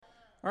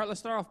All right,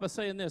 let's start off by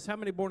saying this. How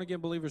many born-again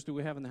believers do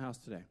we have in the house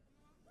today?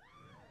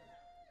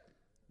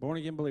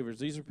 Born-again believers.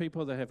 These are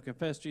people that have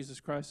confessed Jesus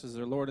Christ as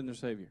their Lord and their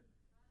Savior.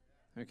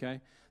 Okay?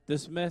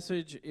 This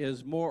message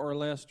is more or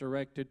less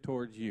directed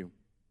towards you.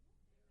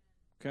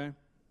 Okay?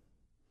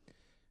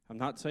 I'm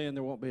not saying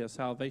there won't be a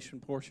salvation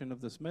portion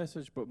of this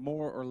message, but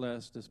more or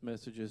less this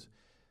message is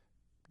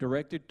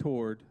directed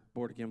toward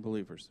born-again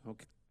believers.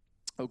 Okay?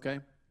 Okay?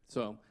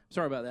 So,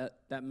 sorry about that.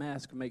 That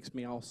mask makes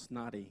me all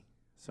snotty.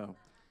 So,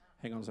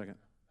 hang on a second.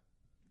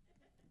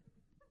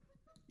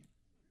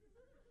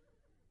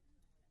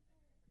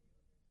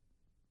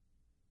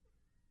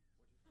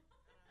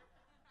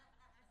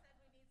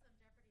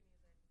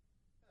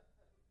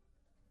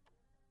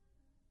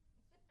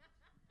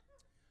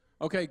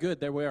 Okay, good.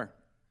 There we are.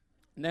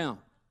 Now,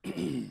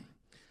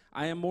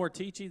 I am more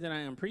teachy than I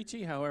am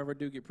preachy. However, I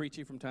do get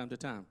preachy from time to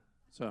time.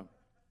 So,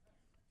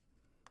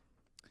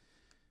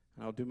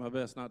 I'll do my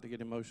best not to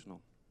get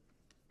emotional.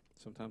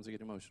 Sometimes I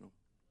get emotional.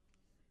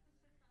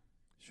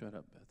 Shut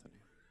up, Bethany.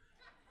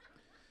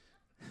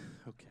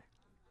 Okay.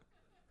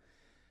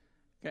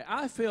 Okay,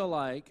 I feel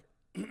like,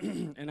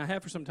 and I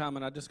have for some time,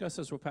 and I discuss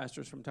this with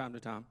pastors from time to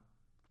time,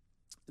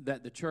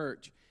 that the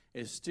church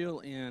is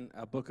still in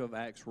a book of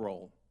Acts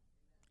role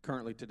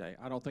currently today.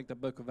 I don't think the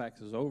book of Acts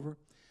is over.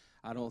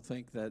 I don't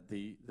think that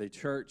the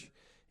church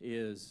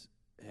has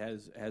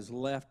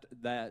left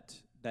that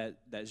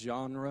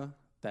genre,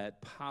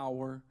 that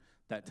power,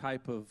 that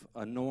type of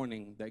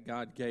anointing that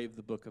God gave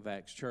the book of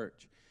Acts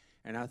church.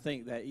 And I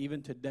think that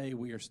even today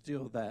we are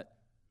still that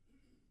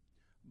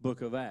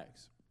book of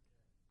Acts.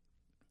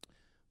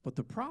 But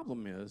the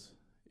problem is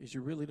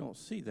you really don't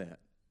see that,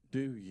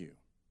 do you?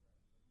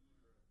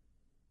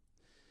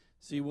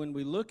 See, when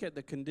we look at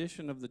the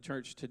condition of the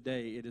church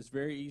today, it is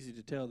very easy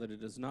to tell that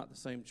it is not the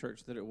same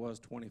church that it was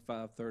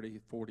 25, 30,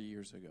 40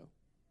 years ago.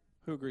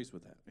 Who agrees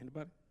with that?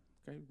 Anybody?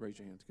 Okay, raise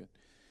your hands. Good.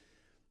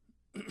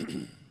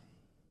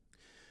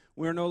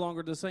 We are no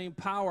longer the same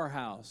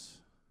powerhouse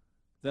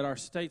that our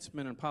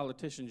statesmen and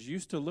politicians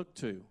used to look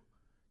to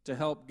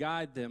help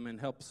guide them and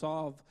help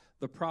solve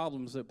the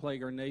problems that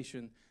plague our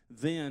nation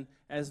then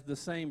as the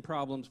same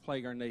problems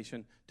plague our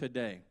nation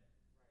today.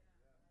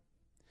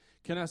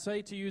 Can I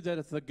say to you that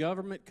if the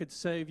government could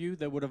save you,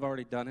 they would have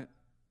already done it?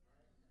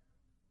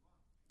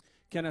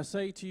 Can I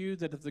say to you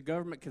that if the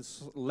government could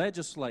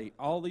legislate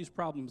all these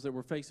problems that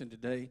we're facing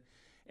today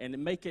and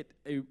make it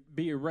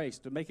be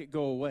erased, to make it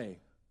go away,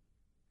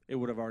 it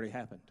would have already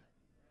happened?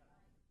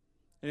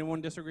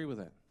 Anyone disagree with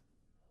that?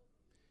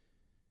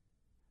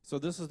 So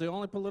this is the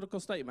only political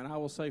statement I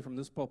will say from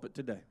this pulpit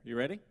today. You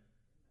ready?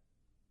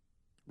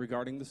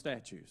 Regarding the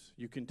statues.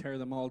 You can tear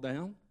them all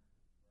down.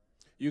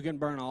 You can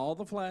burn all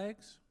the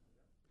flags.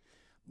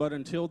 But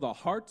until the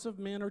hearts of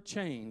men are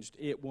changed,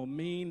 it will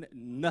mean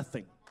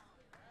nothing.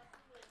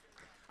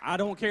 I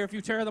don't care if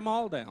you tear them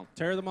all down.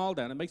 Tear them all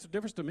down. It makes a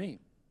difference to me.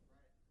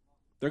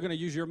 They're going to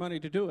use your money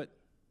to do it.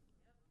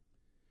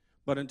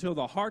 But until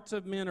the hearts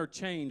of men are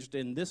changed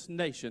in this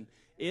nation,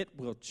 it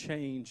will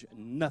change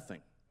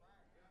nothing.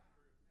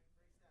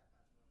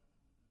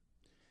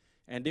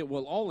 And it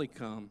will only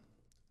come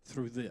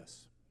through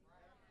this.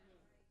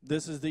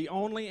 This is the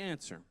only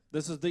answer.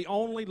 This is the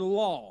only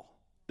law,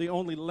 the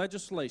only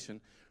legislation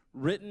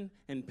written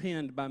and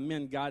penned by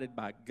men guided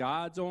by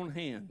God's own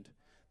hand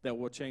that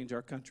will change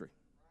our country.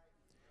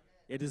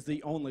 It is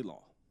the only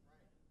law.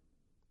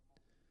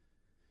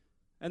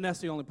 And that's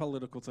the only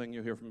political thing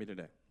you'll hear from me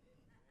today.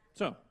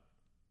 So,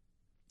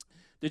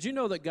 did you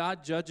know that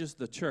God judges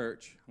the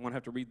church? I'm going to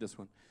have to read this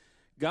one.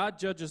 God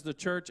judges the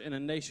church in a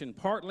nation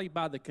partly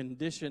by the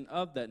condition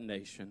of that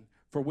nation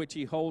for which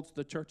he holds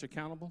the church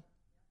accountable.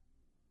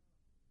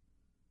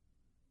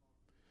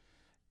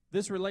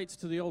 This relates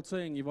to the old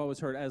saying you've always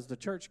heard, as the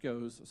church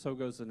goes, so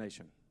goes the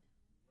nation.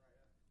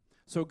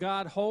 So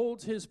God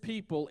holds his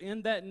people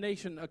in that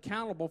nation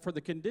accountable for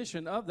the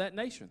condition of that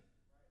nation.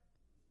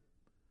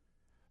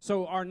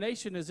 So our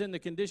nation is in the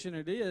condition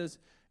it is,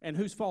 and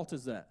whose fault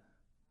is that?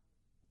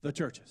 The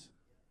church's.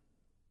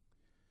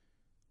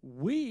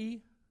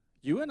 We,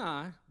 you and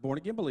I,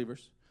 born-again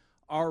believers,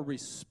 are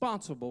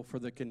responsible for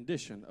the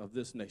condition of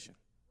this nation.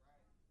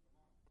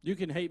 You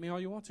can hate me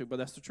all you want to, but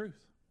that's the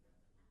truth.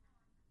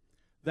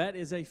 That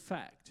is a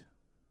fact.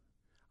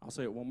 I'll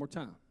say it one more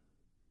time.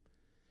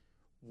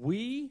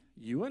 We,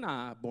 you and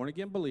I,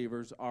 born-again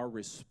believers, are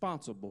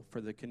responsible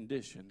for the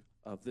condition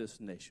of this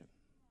nation.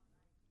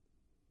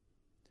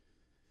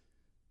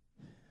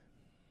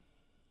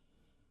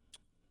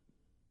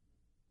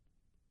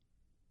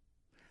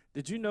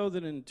 Did you know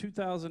that in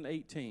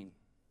 2018,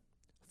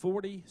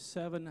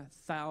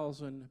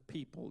 47,000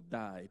 people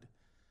died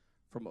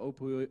from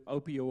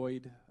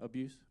opioid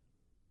abuse?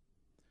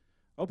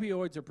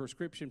 Opioids are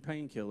prescription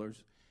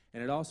painkillers,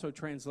 and it also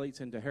translates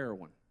into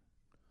heroin.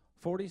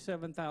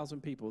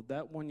 47,000 people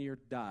that one year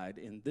died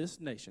in this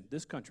nation,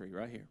 this country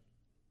right here,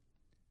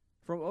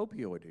 from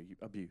opioid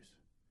abuse.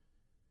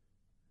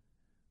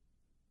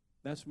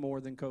 That's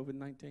more than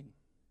COVID-19.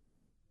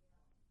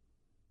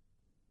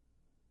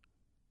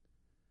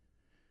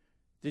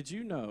 Did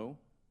you know,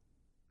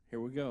 here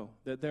we go,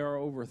 that there are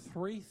over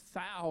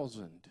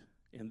 3,000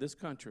 in this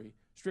country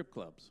strip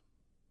clubs.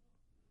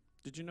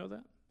 Did you know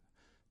that?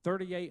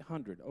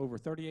 3,800, over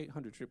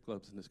 3,800 strip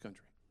clubs in this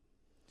country.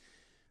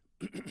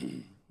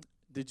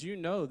 Did you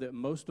know that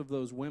most of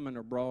those women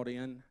are brought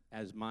in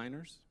as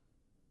minors?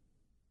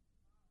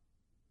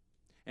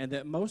 And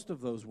that most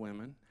of those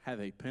women have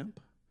a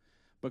pimp?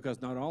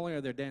 Because not only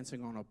are they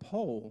dancing on a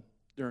pole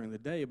during the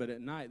day, but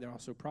at night they're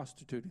also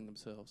prostituting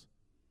themselves.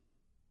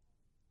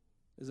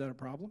 Is that a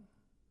problem?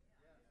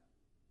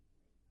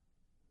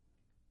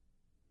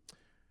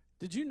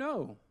 Did you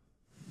know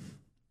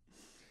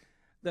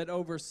that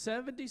over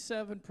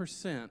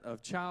 77%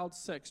 of child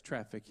sex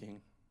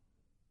trafficking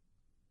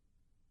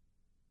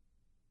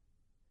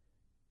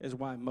is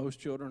why most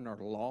children are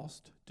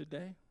lost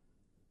today?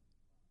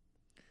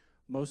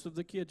 Most of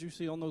the kids you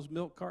see on those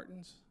milk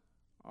cartons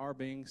are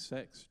being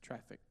sex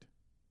trafficked.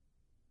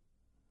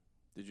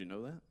 Did you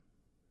know that?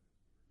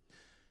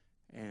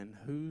 And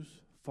whose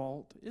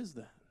fault is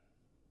that?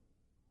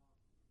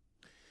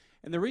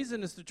 And the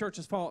reason it's the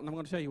church's fault, and I'm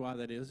going to tell you why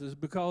that is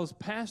because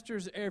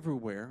pastors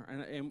everywhere,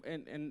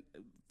 and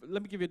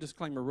let me give you a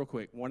disclaimer real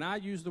quick. When I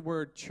use the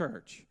word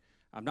church,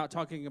 I'm not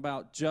talking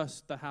about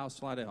just the house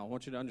Slidell. I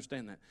want you to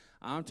understand that.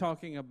 I'm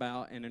talking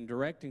about and in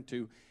directing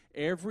to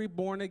every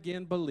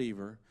born-again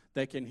believer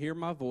that can hear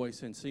my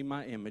voice and see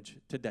my image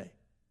today.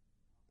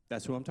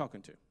 That's who I'm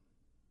talking to.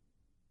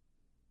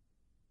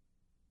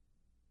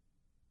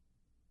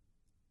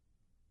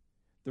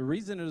 The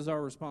reason it is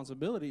our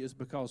responsibility is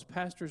because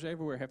pastors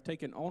everywhere have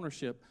taken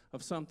ownership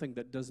of something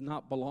that does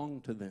not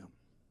belong to them.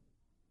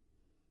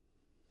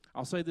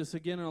 I'll say this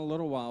again in a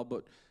little while,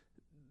 but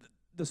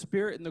the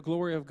Spirit and the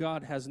glory of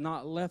God has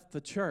not left the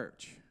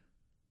church.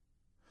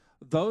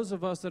 Those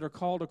of us that are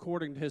called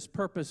according to His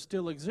purpose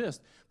still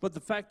exist. But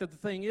the fact of the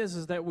thing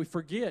is that we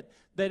forget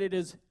that it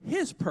is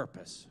His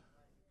purpose.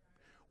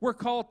 We're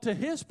called to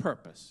His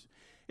purpose.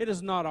 It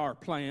is not our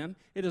plan.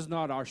 It is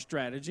not our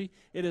strategy.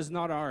 It is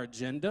not our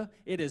agenda.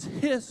 It is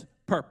His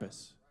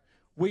purpose.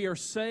 We are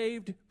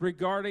saved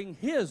regarding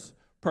His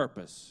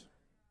purpose.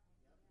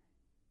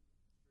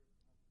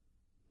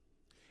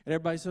 And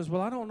everybody says,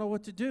 well, I don't know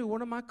what to do.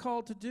 What am I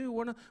called to do?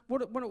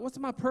 What's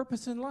my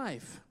purpose in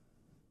life?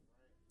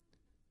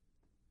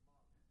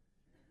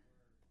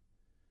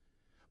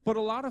 But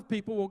a lot of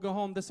people will go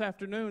home this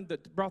afternoon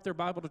that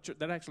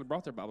actually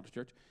brought their Bible to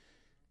church.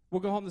 We'll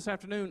go home this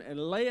afternoon and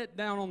lay it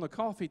down on the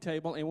coffee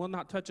table and we'll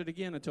not touch it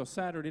again until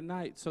Saturday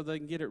night so they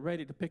can get it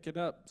ready to pick it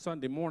up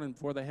Sunday morning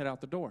before they head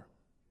out the door.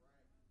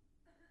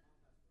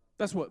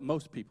 That's what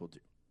most people do.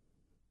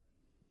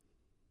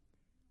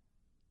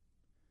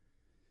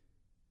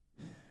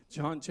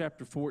 John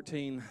chapter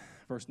 14,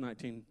 verse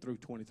 19 through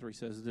 23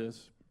 says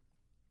this.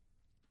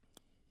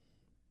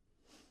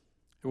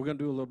 We're going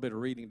to do a little bit of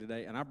reading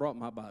today, and I brought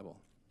my Bible.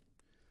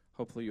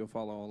 Hopefully you'll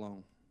follow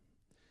along.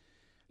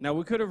 Now,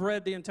 we could have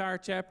read the entire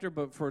chapter,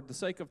 but for the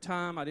sake of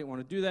time, I didn't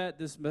want to do that.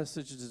 This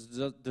message is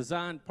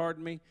designed,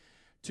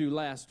 to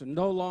last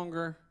no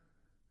longer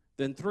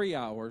than 3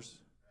 hours,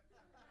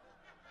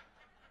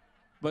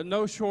 but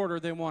no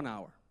shorter than 1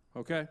 hour,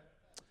 okay?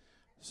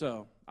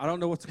 So, I don't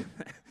know what's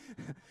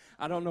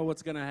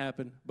going to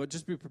happen, but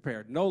just be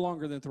prepared. No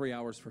longer than 3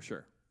 hours for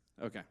sure.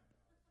 Okay.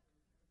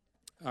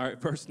 All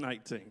right, verse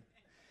 19.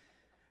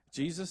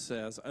 Jesus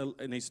says,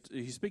 and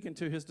he's speaking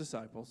to his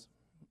disciples.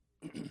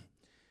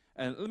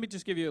 And let me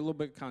just give you a little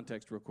bit of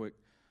context real quick.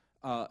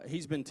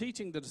 He's been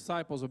teaching the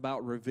disciples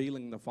about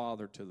revealing the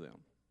Father to them.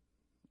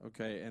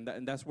 Okay,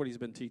 and that's what he's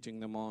been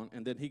teaching them on.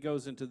 And then he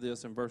goes into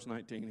this in verse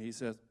 19. He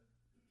says,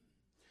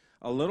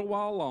 a little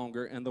while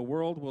longer, and the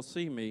world will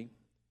see me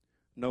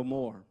no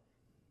more.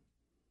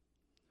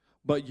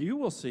 But you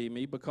will see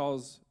me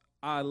because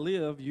I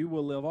live, you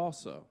will live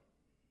also.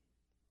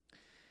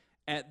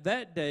 At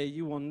that day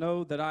you will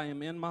know that I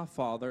am in my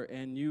Father,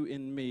 and you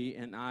in me,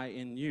 and I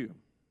in you.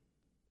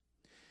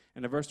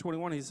 And in verse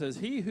 21 he says,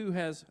 he who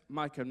has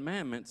my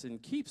commandments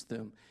and keeps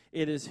them,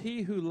 it is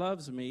he who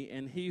loves me,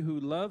 and he who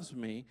loves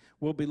me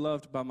will be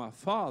loved by my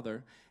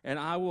Father, and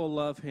I will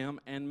love him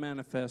and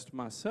manifest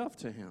myself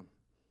to him.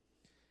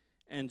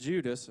 And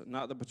Judas,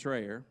 not the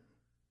betrayer,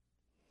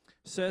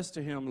 says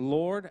to him,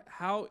 Lord,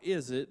 how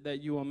is it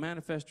that you will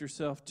manifest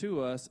yourself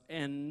to us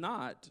and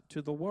not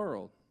to the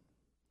world?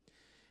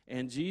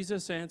 And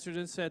Jesus answered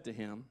and said to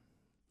him,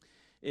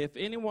 if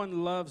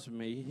anyone loves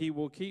me, he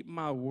will keep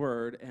my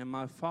word, and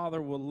my Father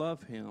will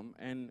love him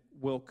and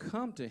will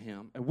come to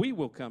him, and we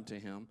will come to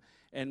him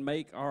and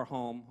make our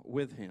home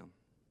with him.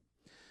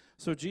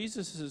 So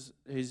Jesus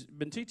he's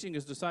been teaching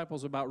his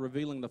disciples about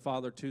revealing the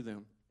Father to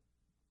them.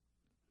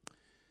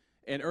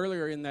 And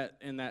earlier in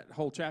that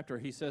whole chapter,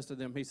 he says to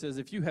them, he says,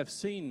 if you have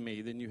seen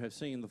me, then you have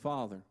seen the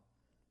Father.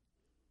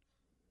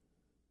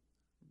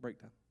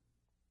 Breakdown.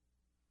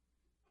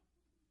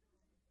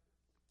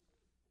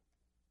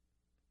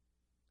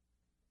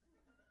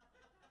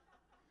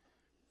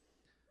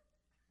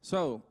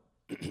 So,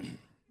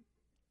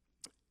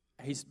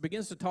 he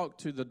begins to talk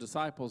to the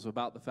disciples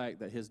about the fact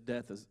that his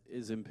death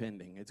is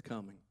impending. It's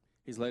coming.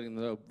 He's letting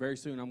them know, very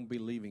soon I'm going to be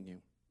leaving you.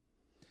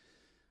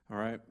 All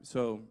right,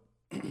 so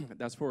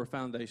that's for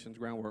foundations,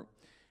 groundwork.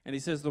 And he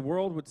says the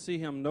world would see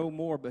him no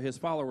more, but his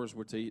followers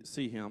would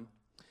see him.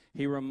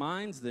 He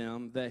reminds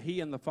them that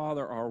he and the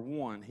Father are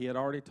one. He had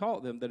already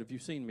taught them that if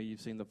you've seen me, you've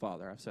seen the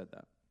Father. I've said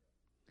that.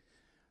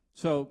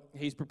 So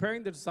he's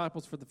preparing the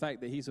disciples for the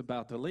fact that he's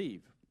about to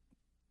leave.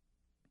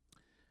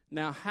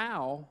 Now,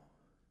 how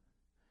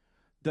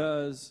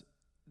does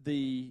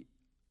the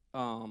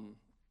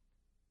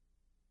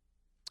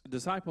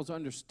disciples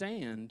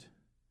understand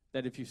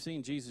that if you've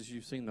seen Jesus,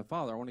 you've seen the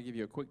Father? I want to give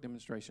you a quick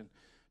demonstration.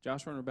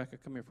 Joshua and Rebecca,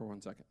 come here for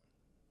 1 second.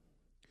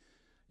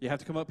 You have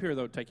to come up here,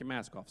 though, to take your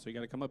mask off, so you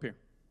got to come up here.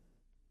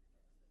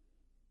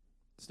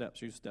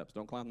 Steps, use steps.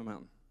 Don't climb the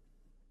mountain.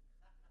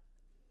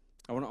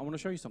 I want to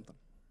show you something.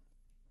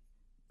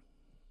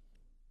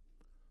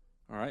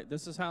 All right,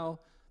 this is how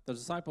the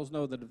disciples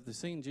know that if they've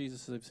seen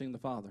Jesus, they've seen the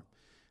Father.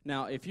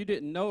 Now, if you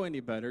didn't know any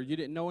better, you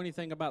didn't know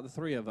anything about the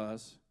three of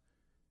us,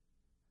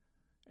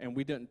 and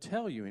we didn't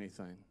tell you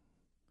anything,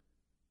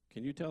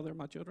 can you tell they're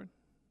my children?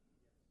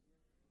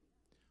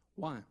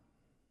 Why?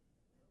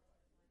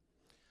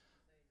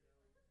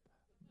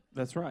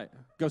 That's right.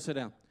 Go sit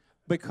down.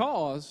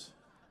 Because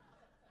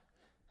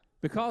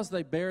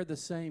they bear the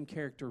same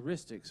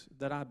characteristics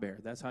that I bear.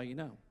 That's how you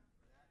know.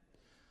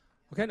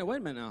 Okay, now wait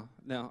a minute now.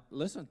 Now,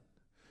 listen.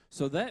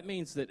 So that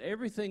means that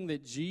everything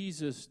that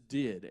Jesus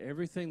did,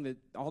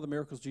 all the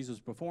miracles Jesus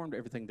performed,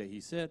 everything that he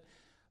said,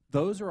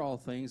 those are all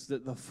things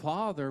that the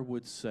Father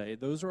would say.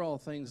 Those are all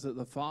things that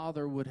the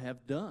Father would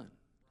have done.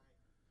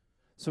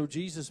 So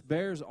Jesus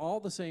bears all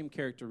the same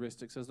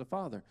characteristics as the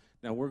Father.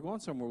 Now, we're going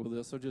somewhere with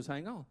this, so just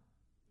hang on.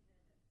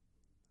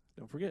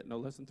 Don't forget, no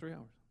less than 3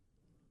 hours.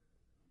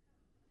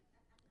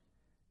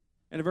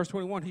 And in verse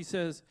 21, he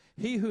says,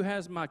 he who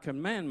has my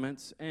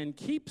commandments and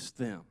keeps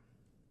them.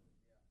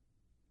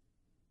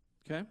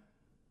 Okay?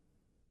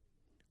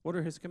 What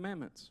are his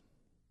commandments?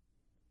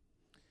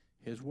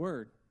 His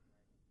word.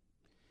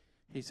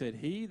 He said,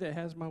 he that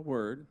has my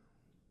word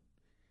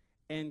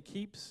and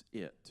keeps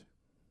it.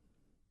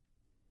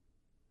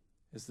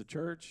 Is the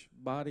church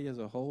body as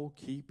a whole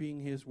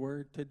keeping his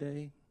word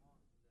today?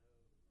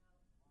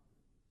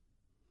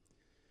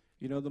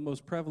 You know, the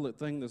most prevalent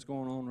thing that's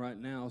going on right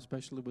now,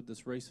 especially with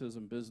this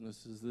racism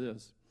business,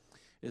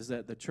 is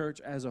that the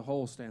church as a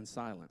whole stands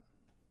silent.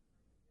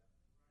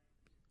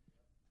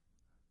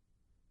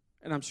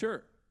 And I am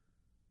sure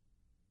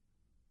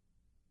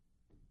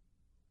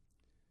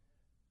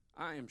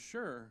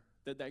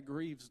that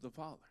grieves the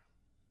Father.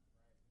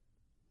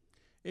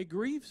 It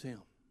grieves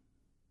him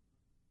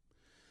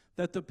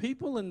that the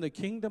people in the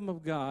kingdom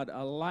of God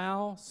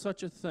allow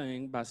such a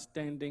thing by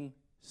standing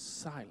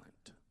silent.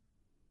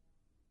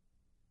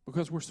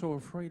 Because we're so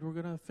afraid we're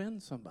going to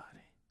offend somebody.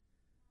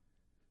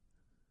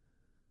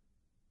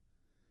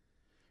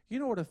 You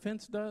know what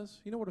offense does?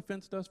 You know what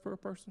offense does for a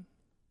person?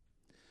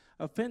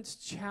 Offense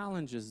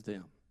challenges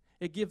them.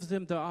 It gives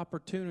them the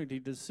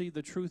opportunity to see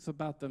the truth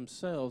about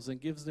themselves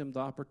and gives them the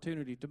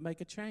opportunity to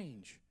make a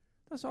change.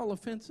 That's all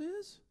offense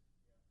is.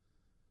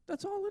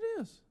 That's all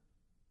it is.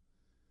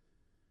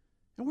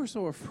 And we're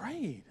so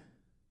afraid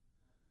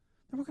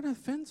that we're going to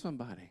offend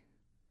somebody.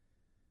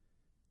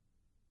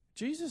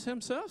 Jesus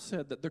himself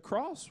said that the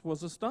cross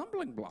was a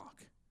stumbling block.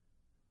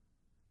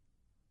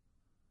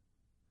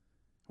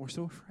 We're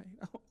so afraid.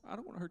 I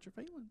don't want to hurt your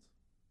feelings.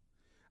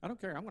 I don't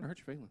care. I'm going to hurt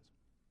your feelings.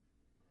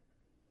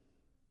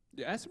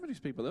 You ask some of these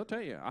people, they'll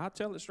tell you. I'll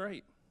tell it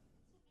straight.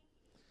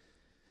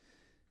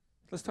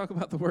 Let's talk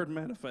about the word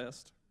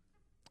manifest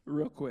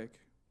real quick.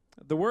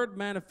 The word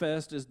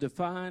manifest is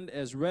defined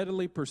as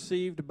readily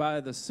perceived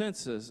by the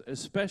senses,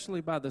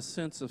 especially by the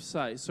sense of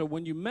sight. So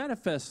when you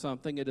manifest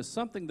something, it is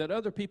something that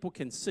other people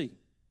can see.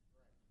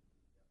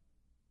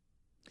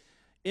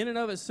 In and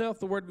of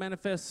itself, the word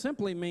manifest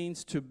simply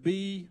means to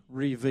be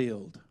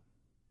revealed.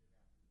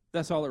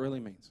 That's all it really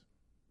means.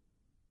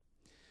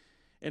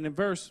 And in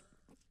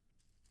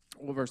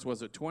what verse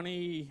was it?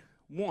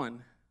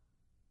 21.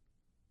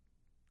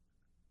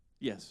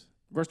 Yes,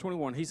 verse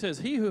 21. He says,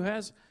 he who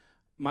has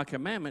my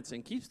commandments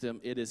and keeps them,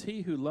 it is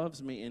he who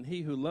loves me, and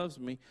he who loves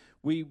me,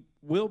 we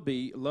will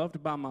be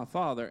loved by my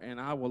Father, and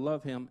I will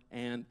love him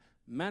and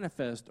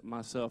manifest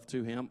myself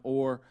to him,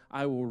 or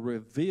I will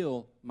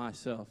reveal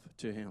myself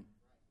to him.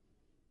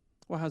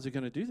 Well, how's he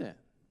going to do that?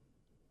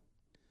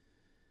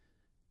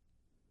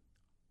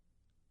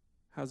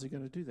 How's he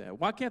going to do that?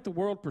 Why can't the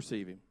world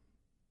perceive him?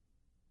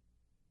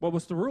 Well,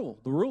 what's the rule?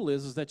 The rule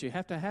is that you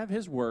have to have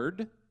his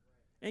word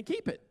and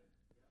keep it.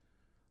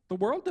 The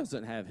world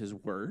doesn't have his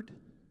word,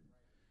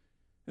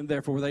 and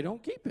therefore they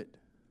don't keep it.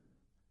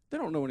 They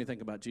don't know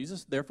anything about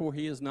Jesus, therefore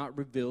he is not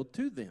revealed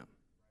to them,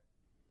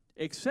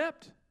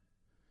 except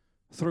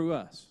through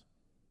us.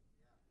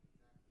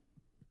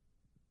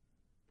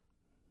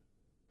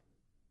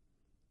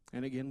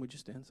 And again, we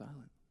just stand silent.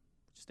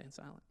 We just stand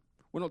silent.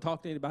 We don't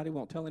talk to anybody. We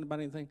won't tell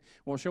anybody anything.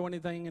 We won't show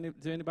anything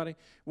to anybody.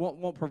 We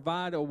won't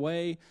provide a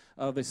way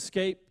of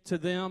escape to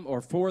them or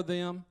for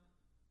them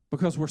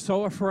because we're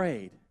so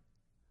afraid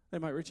they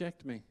might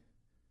reject me.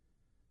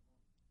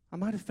 I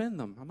might offend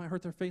them. I might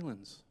hurt their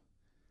feelings.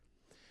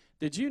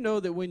 Did you know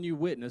that when you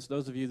witness,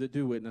 those of you that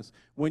do witness,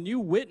 when you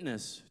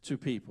witness to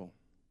people,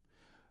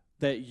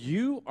 that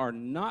you are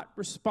not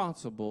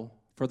responsible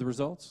for the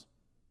results?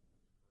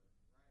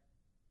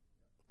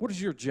 What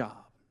is your job?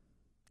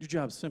 Your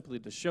job is simply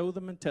to show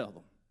them and tell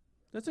them.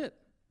 That's it.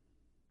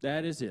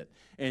 That is it.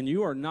 And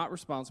you are not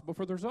responsible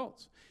for the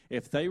results.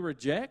 If they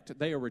reject,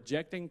 they are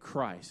rejecting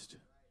Christ.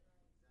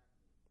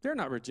 They're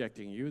not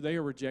rejecting you. They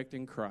are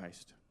rejecting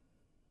Christ.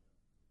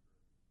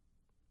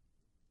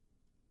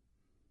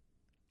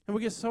 And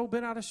we get so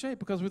bent out of shape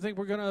because we think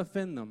we're going to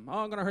offend them. Oh,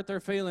 I'm going to hurt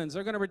their feelings.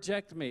 They're going to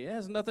reject me. It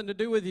has nothing to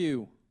do with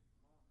you.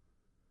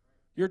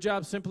 Your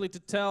job is simply to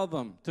tell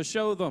them, to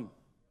show them.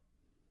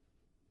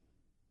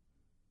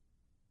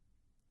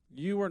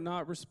 You are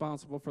not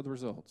responsible for the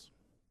results.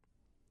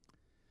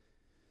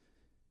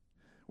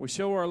 We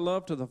show our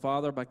love to the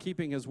Father by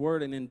keeping His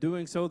word, and in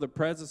doing so, the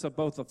presence of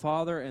both the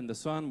Father and the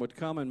Son would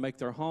come and make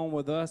their home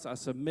with us. I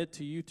submit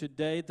to you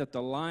today that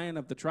the Lion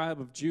of the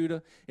tribe of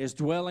Judah is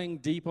dwelling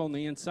deep on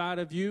the inside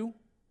of you.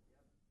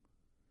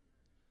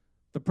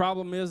 The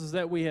problem is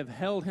that we have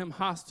held Him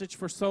hostage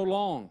for so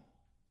long.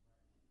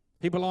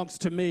 He belongs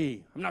to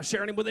me. I'm not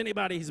sharing Him with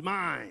anybody. He's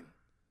mine.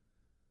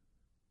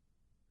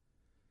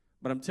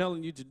 But I'm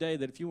telling you today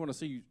that if you want to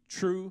see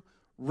true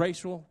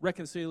racial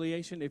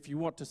reconciliation, if you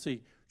want to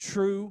see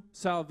true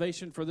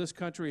salvation for this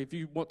country, if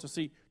you want to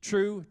see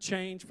true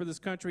change for this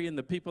country and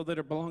the people that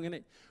are belonging in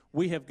it,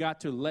 we have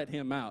got to let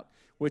Him out,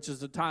 which is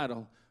the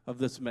title of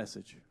this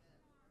message.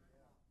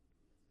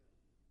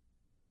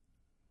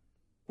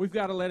 We've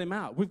got to let Him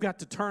out. We've got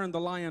to turn the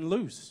lion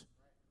loose.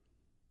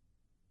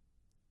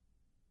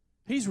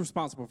 He's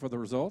responsible for the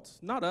results,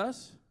 not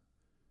us.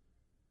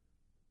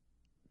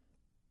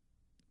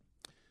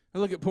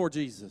 And look at poor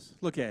Jesus.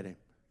 Look at Him.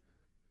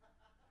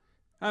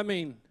 I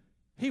mean,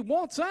 He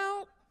wants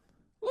out.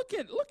 Look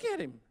at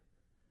Him.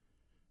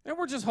 And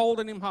we're just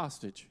holding Him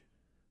hostage.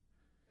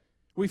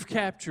 We've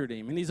captured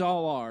Him, and He's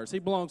all ours. He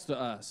belongs to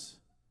us.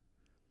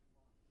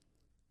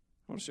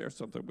 I want to share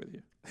something with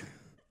you.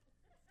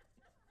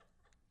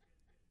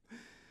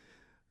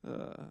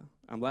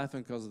 I'm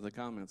laughing because of the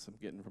comments I'm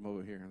getting from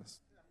over here,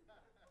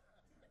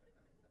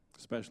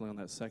 especially on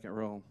that second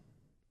row.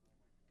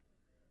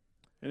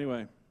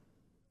 Anyway,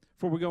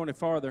 before we go any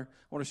farther,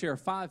 I want to share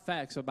 5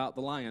 facts about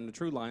the lion, the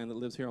true lion that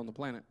lives here on the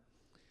planet.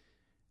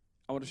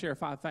 I want to share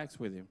 5 facts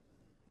with you.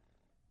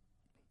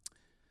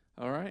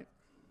 All right?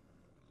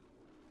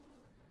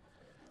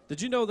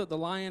 Did you know that the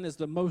lion is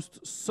the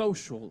most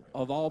social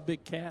of all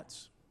big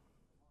cats?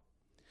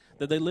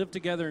 That they live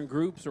together in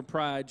groups or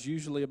prides,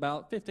 usually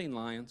about 15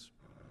 lions.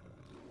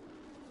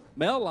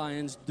 Male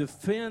lions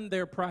defend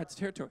their pride's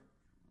territory,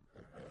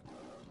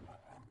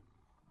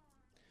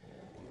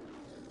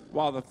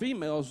 while the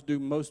females do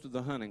most of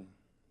the hunting.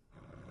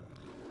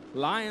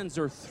 Lions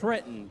are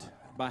threatened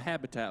by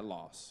habitat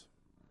loss.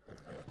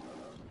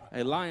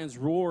 A lion's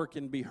roar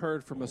can be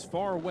heard from as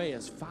far away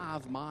as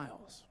 5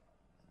 miles.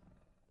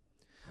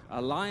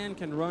 A lion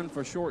can run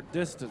for short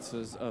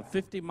distances of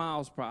 50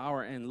 miles per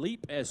hour and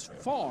leap as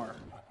far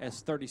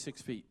as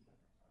 36 feet.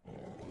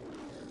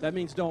 That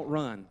means don't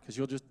run, because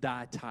you'll just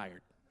die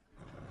tired.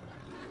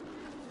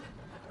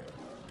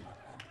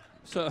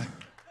 So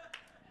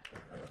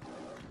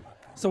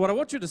what I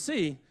want you to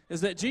see is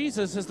that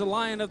Jesus is the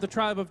Lion of the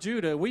tribe of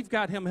Judah. We've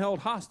got Him held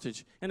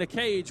hostage in a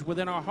cage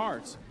within our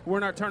hearts. We're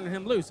not turning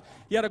Him loose.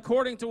 Yet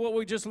according to what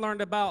we just learned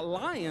about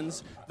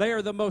lions, they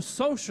are the most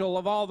social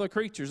of all the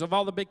creatures, of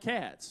all the big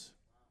cats.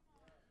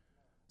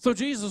 So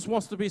Jesus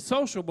wants to be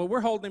social, but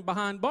we're holding Him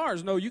behind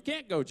bars. No, you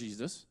can't go,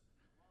 Jesus.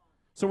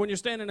 So when you're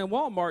standing in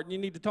Walmart and you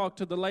need to talk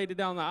to the lady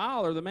down the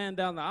aisle or the man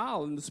down the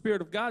aisle, and the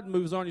Spirit of God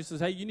moves on you and says,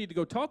 hey, you need to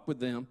go talk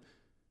with them,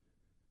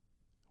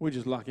 we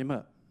just lock Him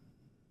up.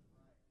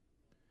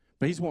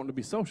 But He's wanting to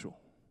be social.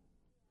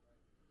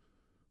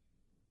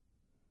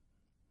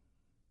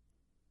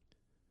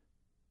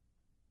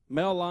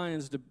 Male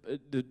lions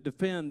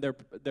defend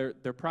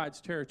their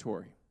pride's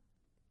territory.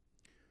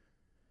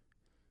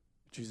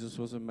 Jesus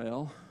was a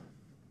male.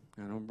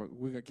 I don't remember,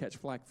 we're going to catch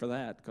flack for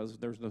that because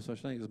there's no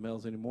such thing as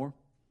males anymore.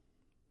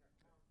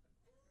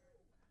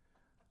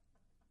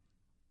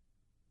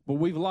 But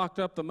we've locked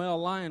up the male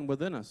lion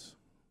within us.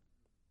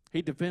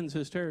 He defends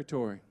his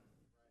territory.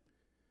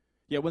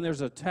 Yet when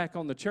there's an attack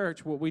on the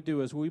church, what we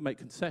do is we make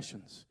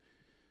concessions.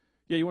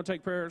 Yeah, you want to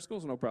take prayer at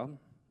schools? No problem.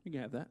 You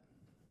can have that.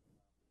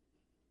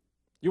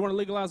 You want to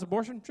legalize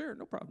abortion? Sure,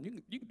 no problem.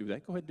 You can do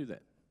that. Go ahead and do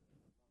that.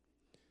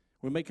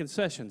 We make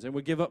concessions, and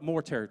we give up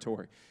more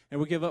territory, and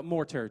we give up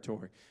more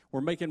territory.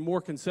 We're making more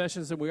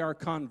concessions than we are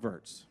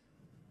converts.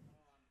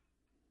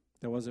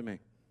 That wasn't me.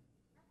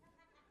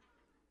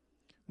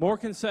 More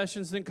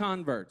concessions than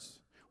converts.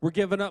 We're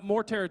giving up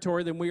more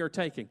territory than we are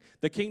taking.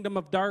 The kingdom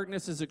of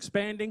darkness is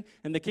expanding,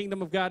 and the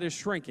kingdom of God is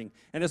shrinking.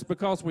 And it's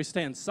because we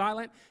stand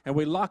silent, and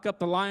we lock up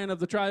the Lion of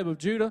the tribe of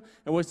Judah,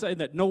 and we say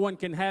that no one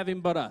can have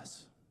Him but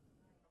us.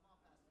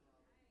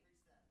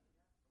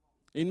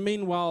 And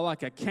meanwhile,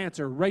 like a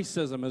cancer,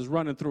 racism is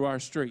running through our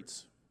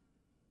streets.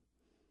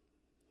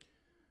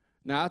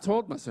 Now, I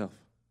told myself,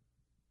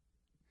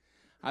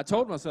 I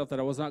told myself that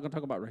I was not going to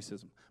talk about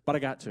racism, but I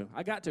got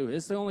to.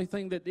 It's the only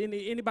thing that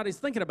anybody's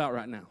thinking about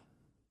right now.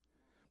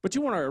 But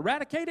you want to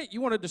eradicate it?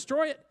 You want to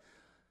destroy it?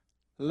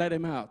 Let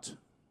him out.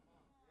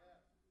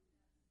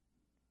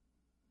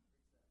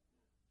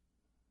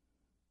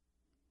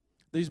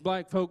 These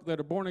black folk that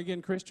are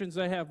born-again Christians,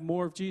 they have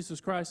more of Jesus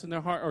Christ in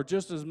their heart, or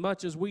just as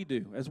much as we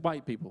do, as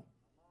white people.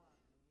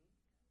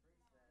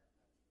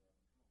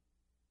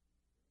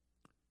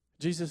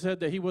 Jesus said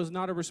that he was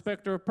not a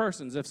respecter of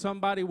persons. If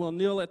somebody will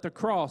kneel at the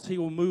cross, he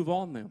will move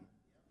on them,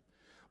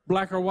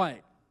 black or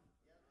white.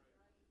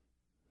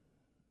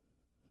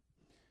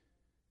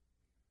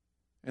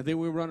 And then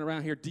we run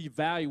around here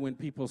devaluing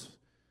people's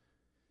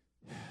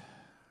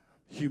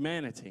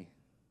humanity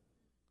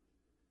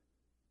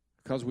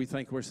because we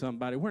think we're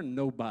somebody. We're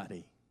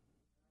nobody.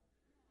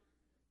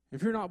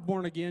 If you're not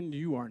born again,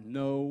 you are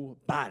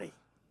nobody.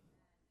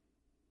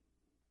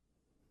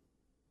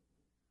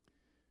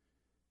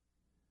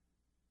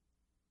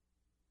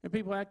 And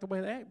people act the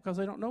way they act because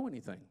they don't know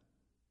anything.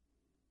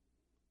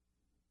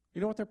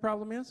 You know what their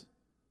problem is?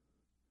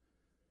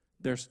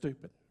 They're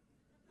stupid.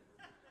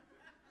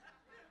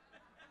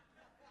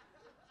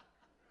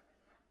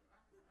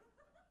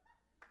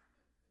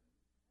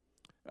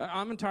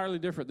 I'm entirely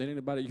different than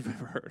anybody you've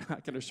ever heard,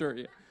 I can assure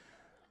you.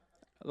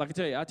 Like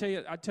I tell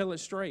you, I tell it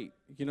straight,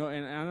 you know,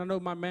 and I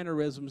know my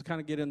mannerisms kind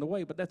of get in the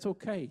way, but that's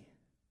okay.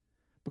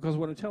 Because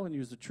what I'm telling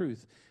you is the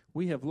truth.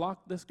 We have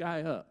locked this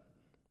guy up,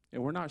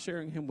 and we're not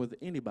sharing him with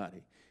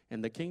anybody.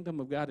 And the kingdom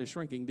of God is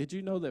shrinking. Did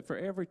you know that for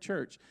every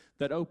church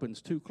that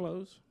opens, 2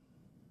 close?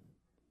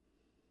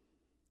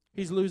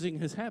 He's losing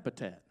his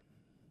habitat.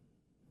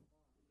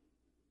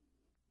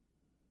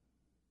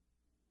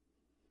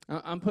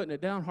 I'm putting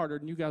it down harder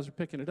than you guys are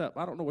picking it up.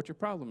 I don't know what your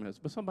problem is,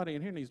 but somebody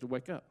in here needs to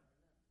wake up.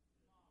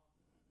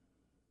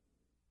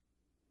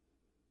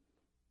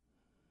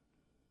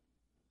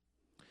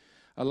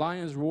 A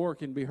lion's roar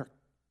can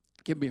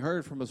be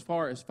heard from as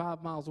far as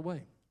 5 miles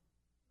away.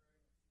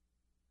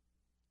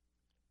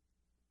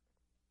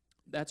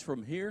 That's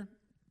from here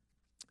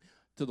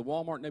to the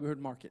Walmart neighborhood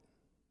market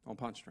on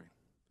Pontchartrain.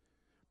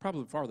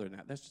 Probably farther than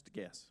that. That's just a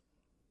guess.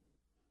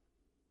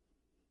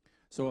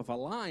 So if a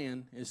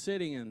lion is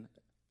sitting in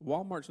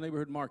Walmart's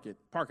neighborhood market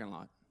parking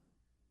lot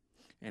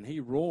and he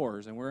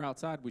roars and we're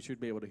outside, we should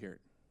be able to hear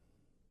it.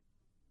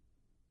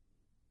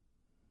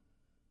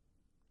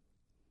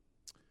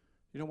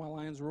 You know why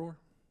lions roar?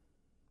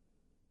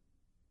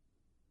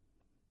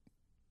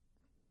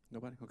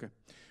 Nobody? Okay.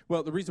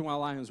 Well, the reason why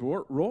lions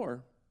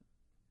roar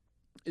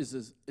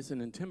is it's an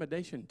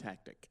intimidation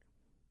tactic,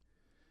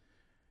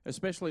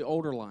 especially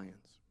older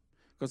lions.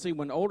 Because, see,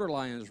 when older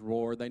lions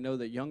roar, they know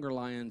that younger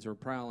lions are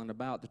prowling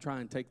about to try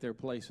and take their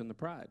place in the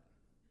pride.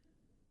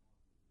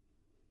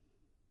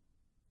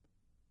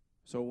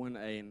 So when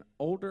an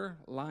older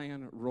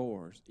lion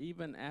roars,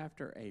 even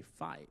after a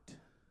fight,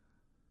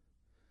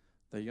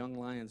 the young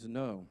lions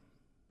know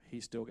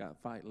he's still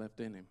got fight left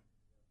in him.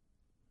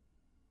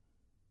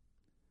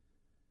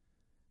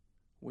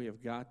 We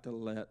have got to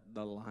let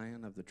the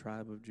Lion of the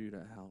tribe of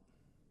Judah out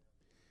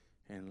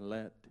and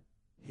let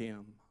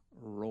him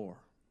roar.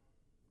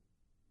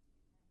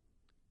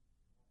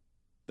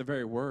 The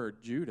very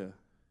word Judah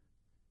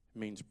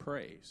means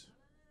praise.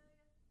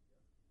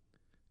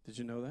 Did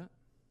you know that?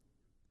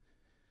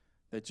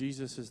 That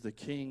Jesus is the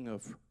King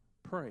of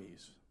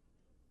praise.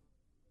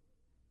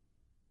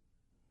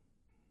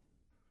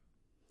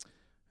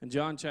 In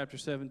John chapter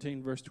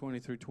 17, verse 20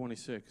 through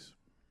 26.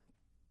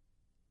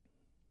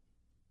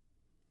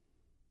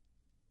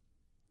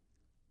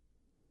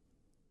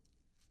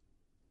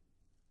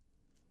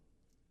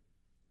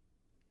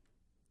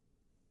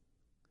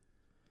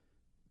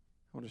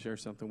 I want to share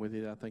something with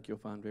you that I think you'll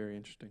find very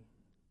interesting.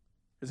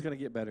 It's going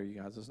to get better,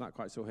 you guys. It's not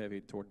quite so heavy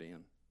toward the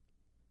end.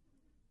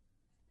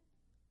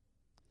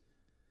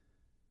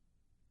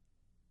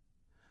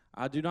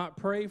 I do not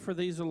pray for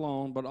these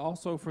alone, but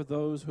also for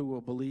those who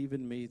will believe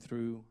in me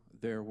through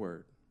their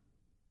word.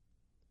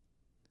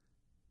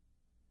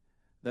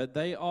 That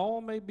they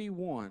all may be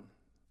one.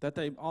 That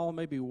they all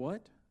may be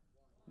what?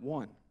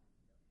 One.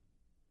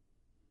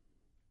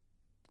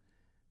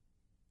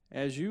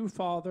 As you,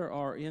 Father,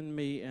 are in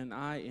me and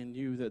I in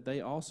you, that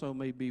they also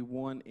may be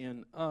one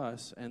in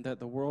us, and that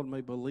the world may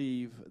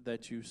believe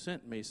that you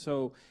sent me.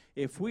 So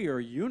if we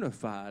are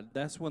unified,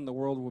 that's when the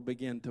world will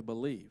begin to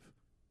believe.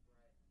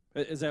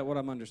 Is that what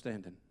I'm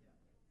understanding?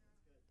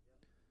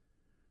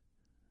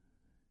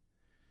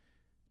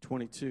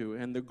 22.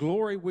 And the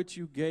glory which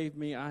you gave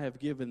me, I have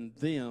given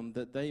them,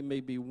 that they may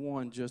be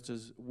one just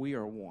as we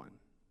are one.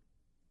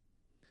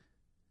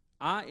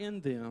 I in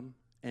them,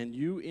 and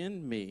you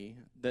in me,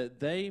 that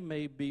they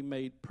may be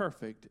made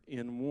perfect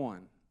in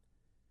one,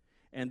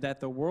 and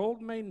that the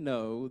world may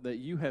know that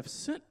you have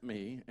sent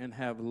me and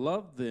have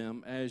loved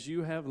them as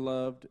you have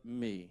loved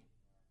me.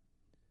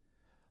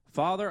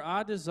 Father,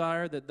 I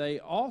desire that they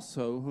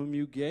also, whom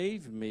you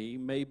gave me,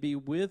 may be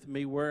with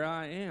me where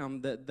I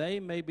am, that they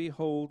may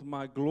behold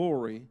my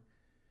glory,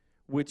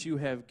 which you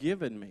have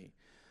given me.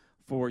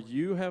 For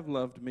you have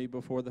loved me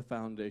before the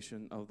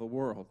foundation of the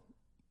world.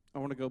 I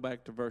want to go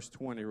back to verse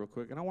 20 real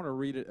quick, and I want to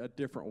read it a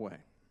different way.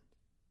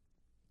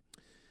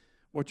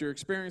 What you're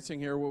experiencing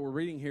here, what we're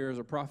reading here, is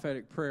a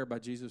prophetic prayer by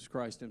Jesus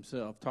Christ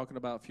himself, talking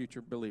about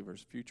future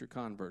believers, future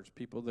converts,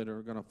 people that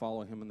are going to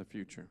follow him in the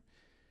future.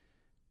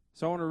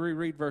 So I want to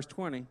reread verse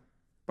 20,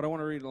 but I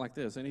want to read it like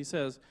this. And he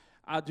says,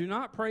 I do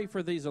not pray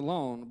for these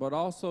alone, but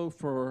also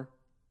for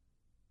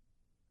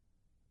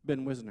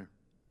Ben Wisner.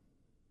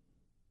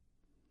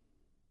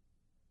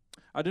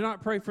 I do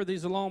not pray for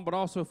these alone, but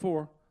also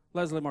for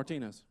Leslie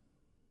Martinez.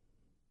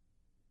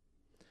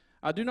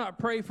 I do not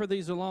pray for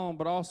these alone,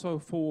 but also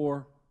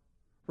for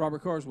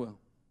Robert Carswell.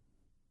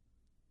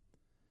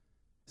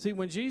 See,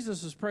 when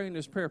Jesus is praying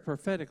this prayer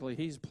prophetically,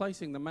 he's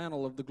placing the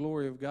mantle of the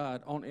glory of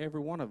God on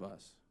every one of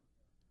us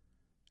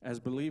as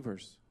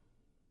believers.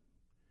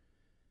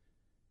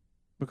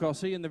 Because,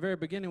 see, in the very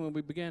beginning when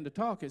we began to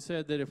talk, it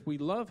said that if we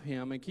love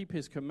him and keep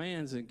his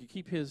commands and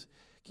keep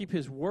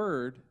his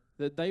word,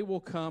 that they will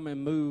come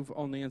and move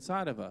on the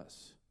inside of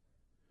us.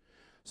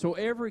 So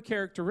every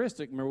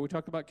characteristic, remember we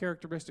talked about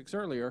characteristics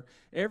earlier,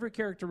 every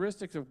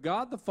characteristic of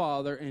God the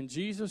Father and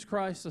Jesus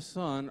Christ the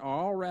Son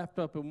are all wrapped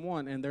up in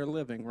one, and they're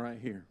living right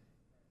here.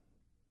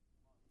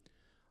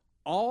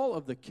 All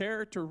of the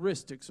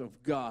characteristics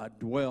of God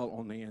dwell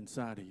on the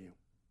inside of you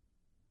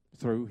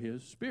through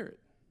his Spirit.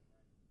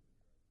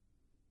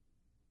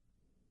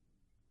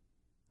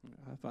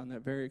 I find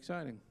that very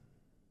exciting.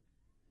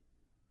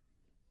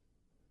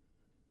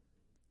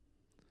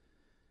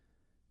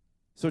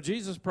 So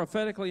Jesus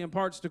prophetically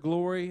imparts the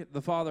glory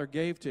the Father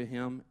gave to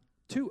him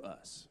to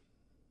us.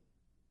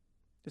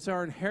 It's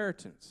our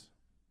inheritance.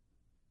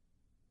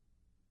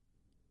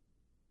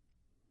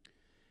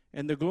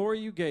 And the glory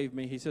you gave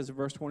me, he says in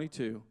verse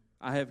 22,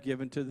 I have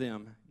given to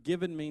them.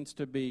 Given means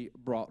to be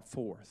brought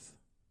forth.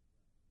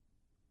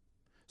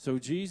 So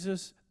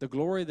Jesus, the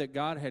glory that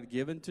God had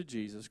given to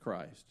Jesus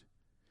Christ,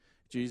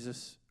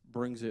 Jesus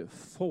brings it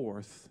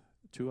forth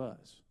to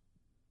us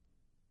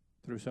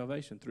through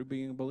salvation, through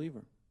being a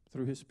believer,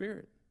 through his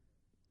Spirit.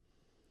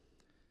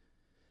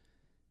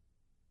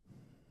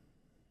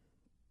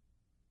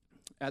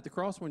 At the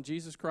cross, when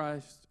Jesus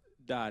Christ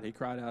died, he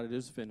cried out, it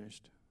is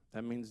finished.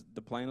 That means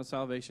the plan of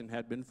salvation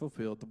had been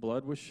fulfilled. The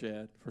blood was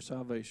shed for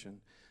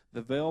salvation.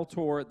 The veil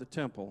tore at the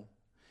temple,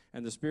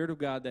 and the Spirit of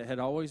God that had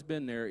always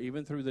been there,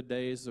 even through the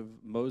days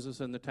of Moses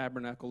and the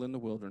tabernacle in the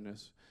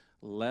wilderness,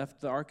 left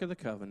the Ark of the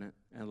Covenant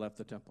and left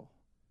the temple.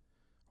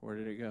 Where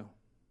did it go?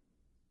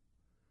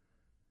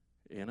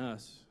 In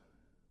us.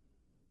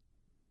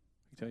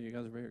 I can tell you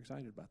guys are very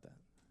excited about that.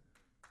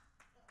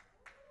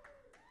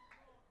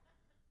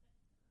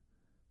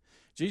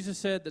 Jesus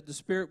said that the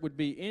Spirit would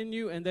be in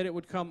you and that it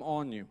would come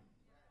on you.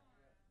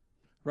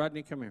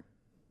 Rodney, come here.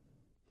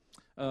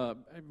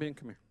 Ben,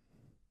 come here.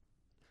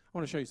 I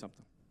want to show you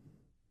something.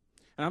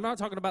 And I'm not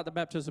talking about the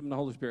baptism in the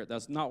Holy Spirit.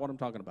 That's not what I'm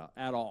talking about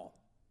at all.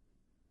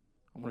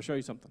 I'm going to show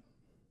you something.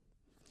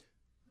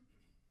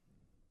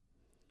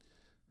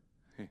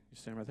 Hey, you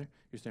stand right there?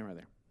 You stand right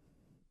there.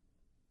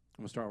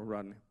 I'm going to start with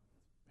Rodney.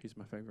 He's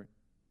my favorite.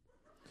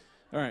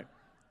 All right.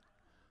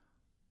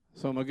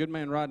 So my good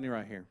man Rodney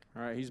right here.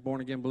 All right, he's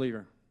born-again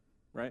believer,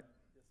 right?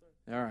 Yes,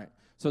 sir. All right.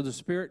 So the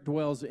Spirit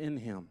dwells in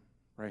him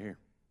right here.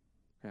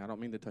 Yeah, I don't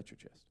mean to touch your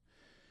chest.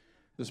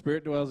 The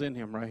Spirit dwells in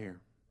him right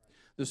here.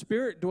 The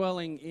Spirit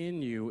dwelling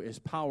in you is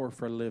power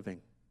for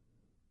living.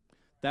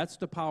 That's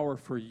the power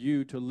for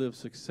you to live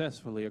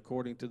successfully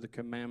according to the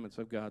commandments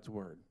of God's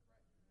Word.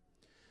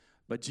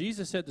 But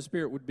Jesus said the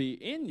Spirit would be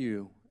in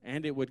you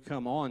and it would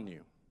come on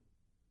you.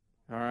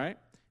 All right?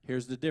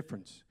 Here's the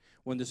difference.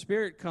 When the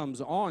Spirit comes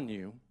on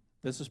you,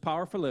 this is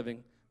power for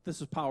living,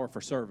 this is power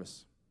for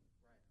service.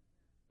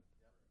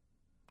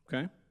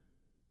 Okay?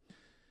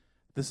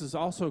 This is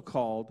also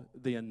called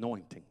the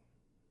anointing.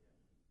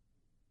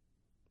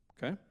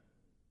 Okay?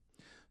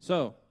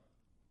 So,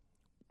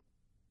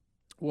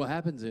 what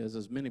happens is,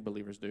 as many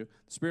believers do,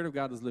 the Spirit of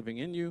God is living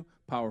in you,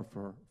 power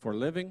for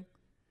living,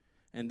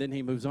 and then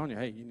he moves on you.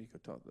 Hey, you need to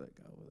go talk to that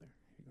guy over there.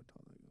 You go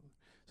talk to that guy over there.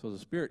 So the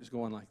Spirit is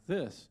going like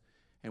this,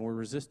 and we're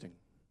resisting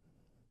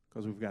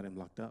because we've got him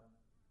locked up.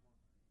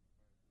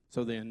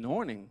 So the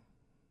anointing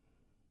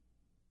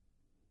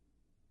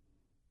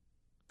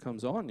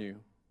comes on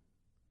you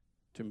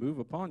to move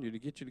upon you to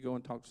get you to go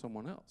and talk to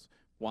someone else.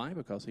 Why?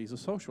 Because he's a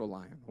social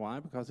lion. Why?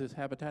 Because his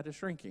habitat is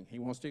shrinking. He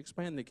wants to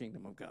expand the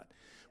kingdom of God.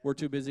 We're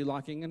too busy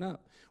locking it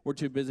up. We're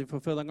too busy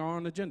fulfilling our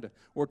own agenda.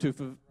 We're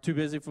too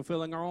busy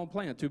fulfilling our own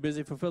plan, too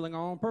busy fulfilling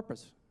our own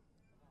purpose.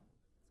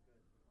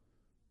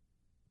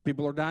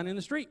 People are dying in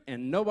the street,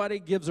 and nobody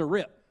gives a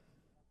rip.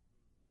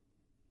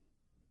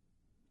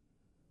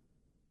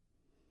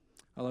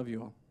 I love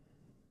you all.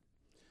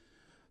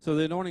 So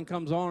the anointing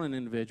comes on an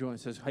individual and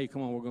says, hey,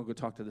 come on, we're going to go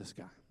talk to this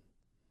guy.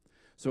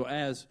 So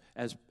as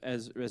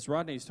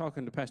Rodney's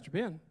talking to Pastor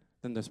Ben,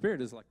 then the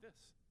Spirit is like this.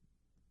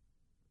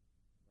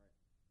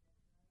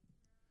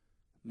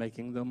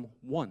 Making them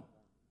one.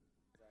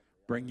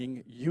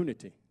 Bringing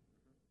unity.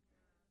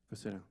 Go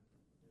sit down.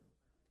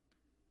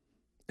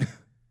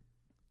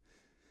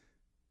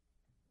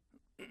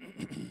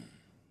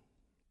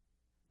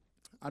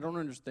 I don't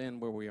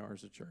understand where we are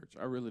as a church.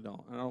 I really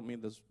don't. And I don't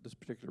mean this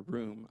particular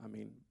room. I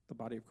mean the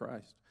body of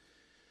Christ.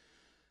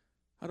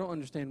 I don't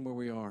understand where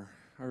we are.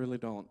 I really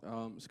don't.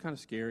 It's kind of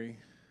scary.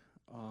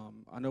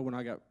 I know when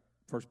I got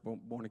first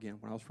born again,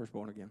 when I was first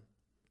born again,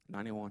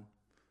 91,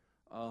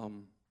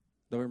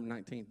 November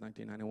 19th,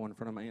 1991, in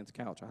front of my aunt's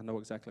couch. I know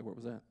exactly where it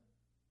was at.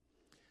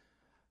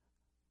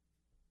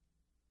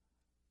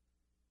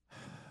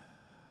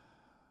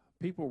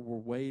 People were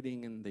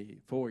waiting in the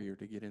foyer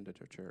to get into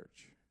the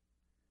church.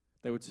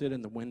 They would sit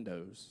in the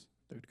windows.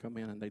 They would come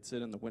in and they'd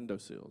sit in the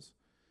windowsills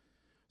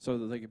so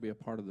that they could be a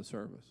part of the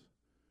service.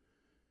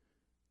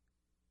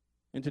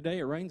 And today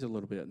it rains a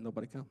little bit and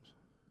nobody comes.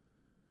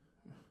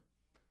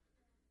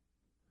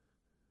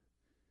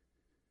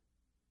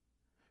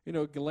 You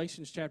know,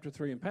 Galatians chapter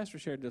 3, and Pastor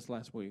shared this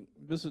last week.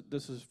 This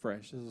is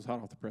fresh. This is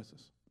hot off the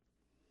presses.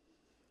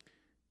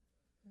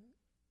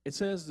 It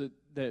says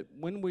that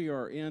when we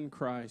are in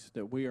Christ,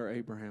 that we are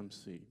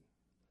Abraham's seed.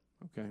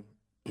 Okay?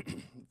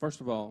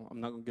 First of all, I'm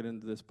not going to get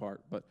into this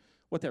part, but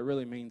what that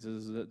really means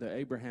is that the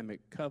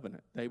Abrahamic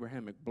covenant, the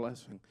Abrahamic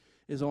blessing,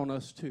 is on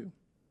us too.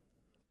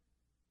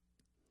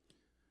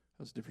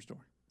 That's a different story.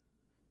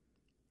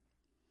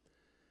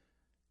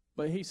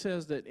 But he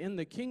says that in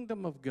the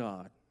kingdom of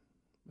God,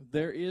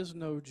 there is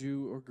no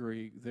Jew or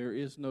Greek, there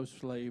is no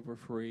slave or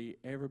free,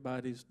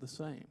 everybody's the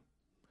same.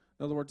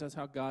 In other words, that's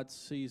how God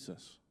sees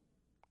us.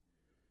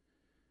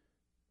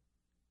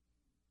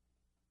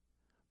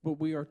 But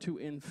we are to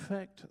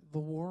infect the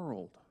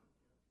world.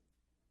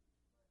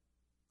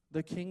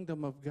 The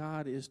kingdom of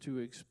God is to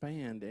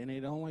expand, and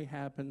it only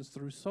happens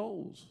through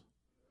souls.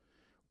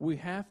 We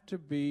have to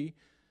be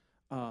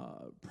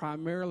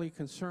primarily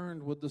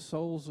concerned with the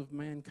souls of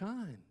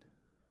mankind.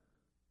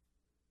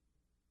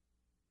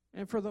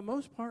 And for the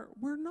most part,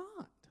 we're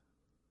not.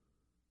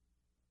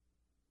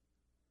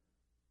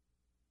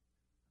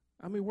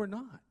 I mean, we're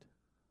not.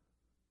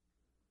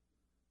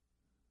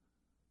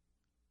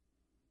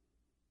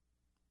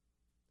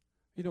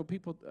 You know,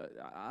 people,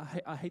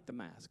 I hate the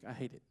mask. I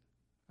hate it.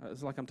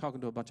 It's like I'm talking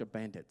to a bunch of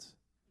bandits.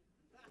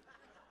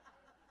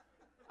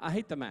 I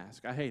hate the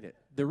mask. I hate it.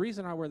 The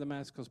reason I wear the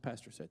mask is because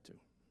Pastor said to.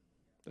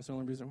 That's the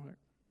only reason I wear it.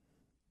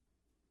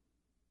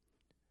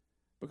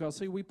 Because,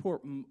 see, we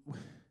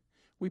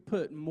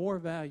put more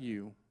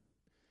value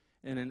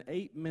in an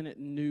 8-minute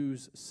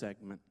news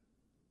segment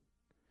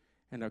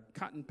and a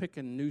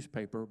cotton-picking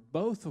newspaper,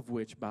 both of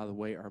which, by the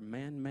way, are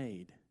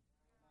man-made,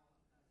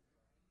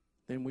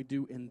 than we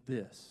do in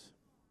this.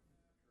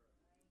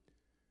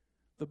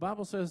 The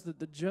Bible says that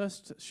the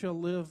just shall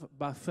live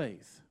by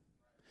faith,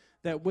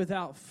 that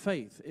without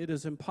faith it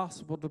is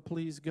impossible to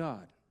please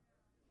God.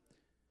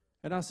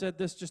 And I said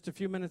this just a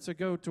few minutes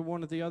ago to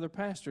one of the other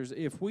pastors.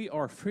 If we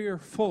are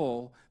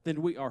fearful,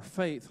 then we are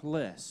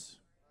faithless.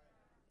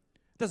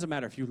 It doesn't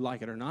matter if you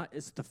like it or not.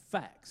 It's the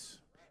facts.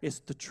 It's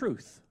the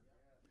truth.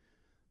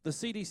 The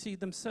CDC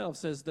themselves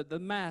says that the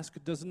mask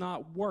does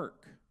not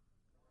work.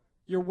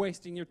 You're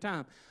wasting your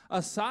time.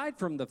 Aside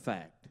from the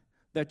fact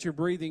that you're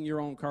breathing your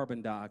own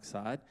carbon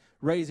dioxide,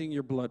 raising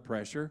your blood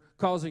pressure,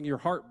 causing your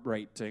heart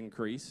rate to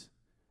increase,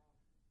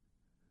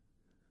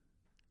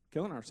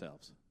 killing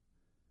ourselves.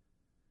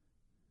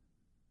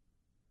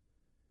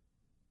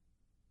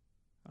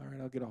 All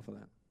right, I'll get off of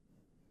that.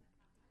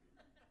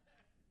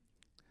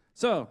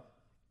 So,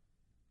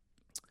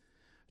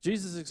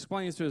 Jesus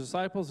explains to his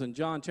disciples in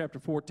John chapter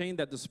 14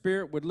 that the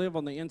Spirit would live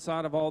on the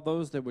inside of all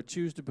those that would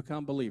choose to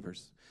become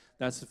believers.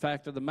 That's the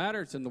fact of the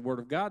matter. It's in the Word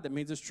of God. That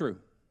means it's true.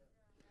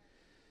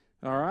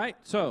 All right,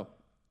 so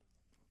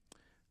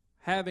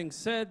having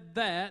said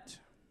that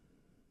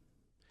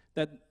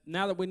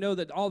now that we know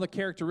that all the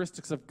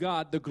characteristics of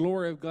God, the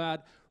glory of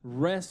God,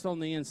 rests on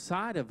the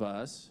inside of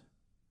us,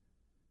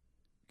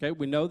 okay,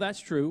 we know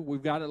that's true.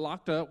 We've got it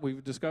locked up.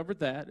 We've discovered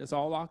that. It's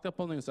all locked up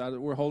on the inside.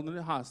 We're holding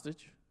it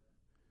hostage.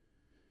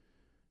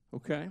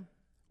 Okay?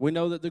 We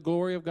know that the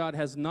glory of God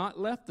has not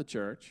left the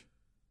church.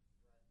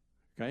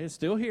 Okay, it's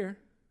still here.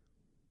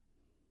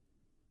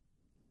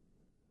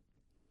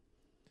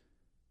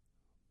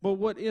 But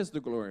what is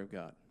the glory of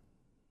God?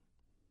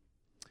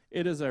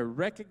 It is a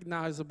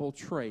recognizable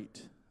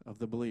trait of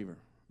the believer.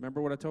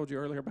 Remember what I told you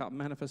earlier about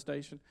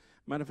manifestation?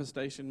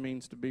 Manifestation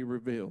means to be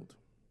revealed.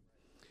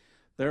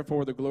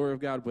 Therefore, the glory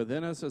of God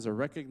within us is a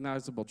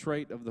recognizable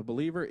trait of the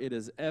believer. It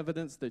is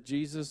evidence that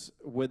Jesus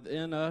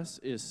within us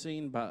is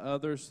seen by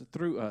others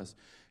through us.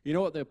 You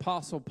know what the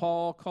Apostle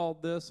Paul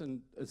called this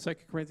in 2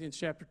 Corinthians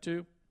chapter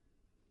 2?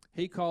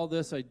 He called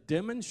this a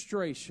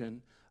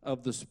demonstration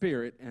of the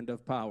Spirit and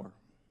of power.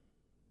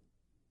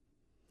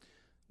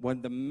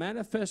 When the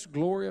manifest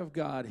glory of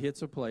God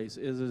hits a place,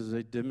 it is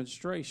a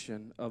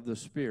demonstration of the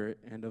Spirit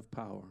and of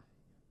power.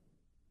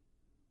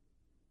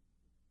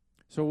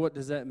 So what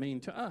does that mean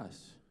to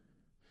us?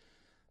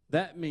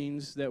 That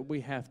means that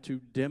we have to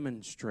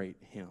demonstrate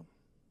Him.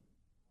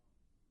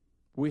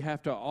 We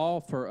have to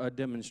offer a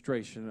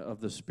demonstration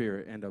of the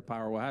Spirit and of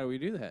power. Well, how do we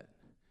do that?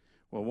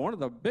 Well, one of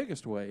the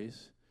biggest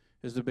ways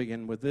is to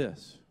begin with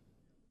this.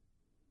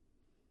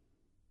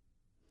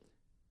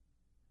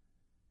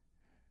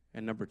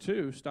 And number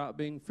two, stop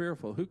being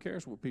fearful. Who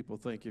cares what people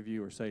think of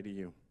you or say to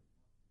you?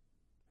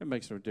 It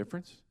makes no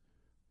difference.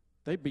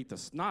 They beat the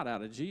snot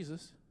out of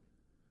Jesus.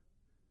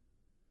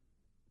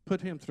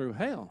 Put him through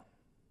hell.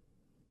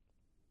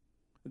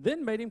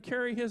 Then made him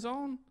carry his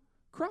own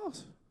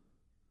cross.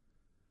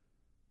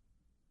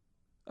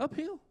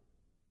 Uphill.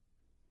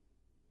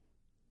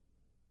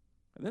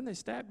 And then they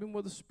stabbed him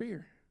with a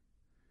spear.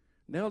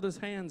 Nailed his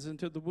hands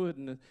into the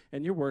wood.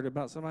 And you're worried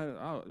about somebody.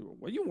 Oh,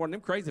 well, you're one of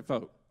them crazy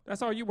folk.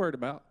 That's all you're worried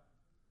about.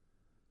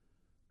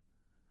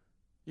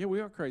 Yeah,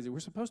 we are crazy. We're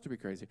supposed to be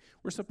crazy.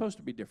 We're supposed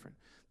to be different.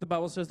 The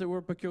Bible says that we're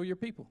a peculiar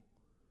people.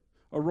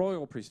 A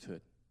royal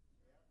priesthood.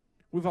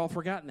 We've all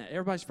forgotten that.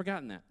 Everybody's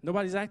forgotten that.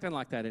 Nobody's acting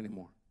like that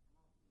anymore.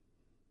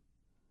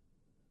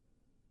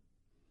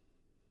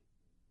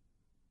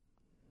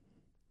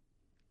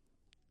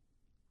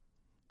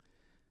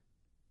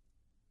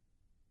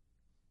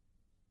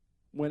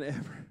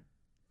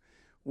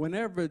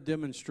 Whenever a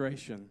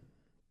demonstration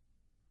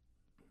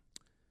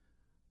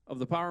of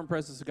the power and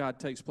presence of God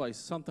takes place,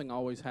 something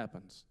always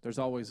happens. There's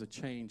always a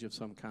change of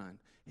some kind.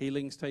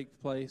 Healings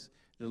take place.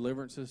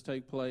 Deliverances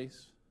take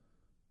place.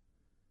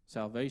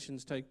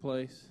 Salvations take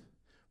place.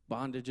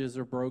 Bondages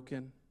are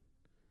broken.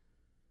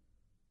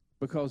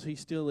 Because he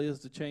still is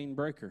the chain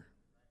breaker.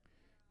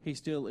 He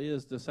still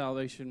is the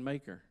salvation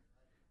maker.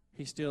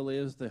 He still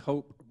is the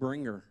hope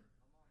bringer.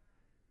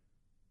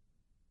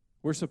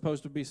 We're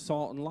supposed to be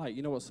salt and light.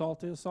 You know what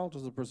salt is? Salt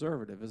is a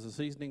preservative. It's a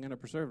seasoning and a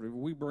preservative.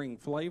 We bring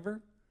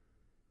flavor.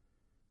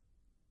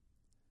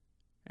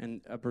 And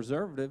a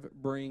preservative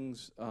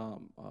brings, I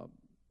don't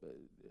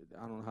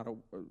know how to,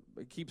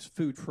 it keeps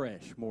food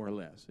fresh, more or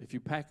less. If you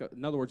pack,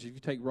 in other words, if you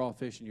take raw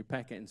fish and you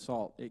pack it in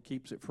salt, it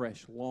keeps it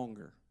fresh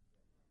longer.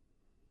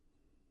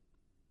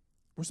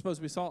 We're supposed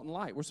to be salt and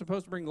light. We're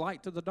supposed to bring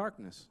light to the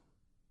darkness.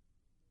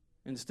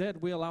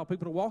 Instead, we allow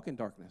people to walk in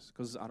darkness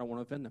because I don't want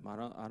to offend them.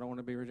 I don't want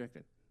to be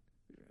rejected.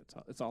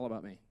 It's all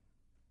about me.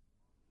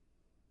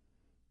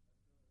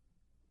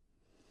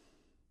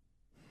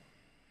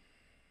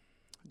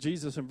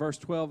 Jesus in verse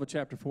 12 of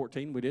chapter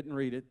 14, we didn't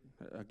read it.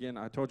 Again,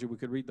 I told you we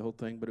could read the whole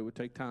thing, but it would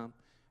take time.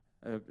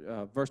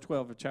 Verse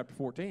 12 of chapter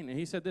 14, and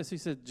he said this.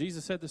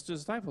 Jesus said this to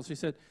his disciples. He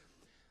said,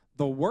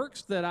 the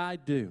works that I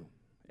do,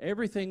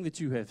 everything that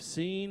you have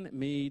seen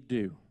me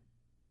do,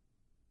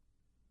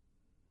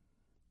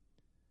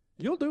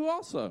 you'll do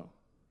also,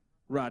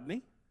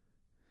 Rodney.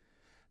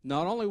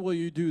 Not only will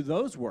you do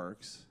those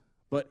works,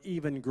 but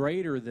even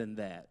greater than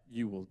that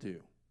you will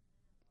do.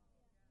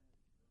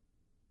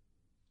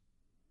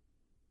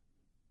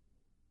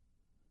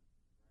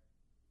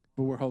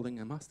 But we're holding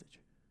him hostage.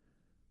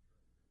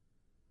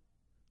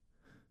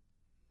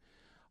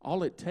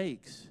 All it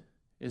takes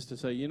is to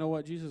say, you know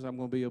what, Jesus, I'm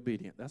going to be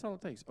obedient. That's all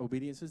it takes.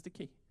 Obedience is the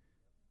key.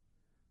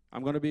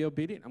 I'm going to be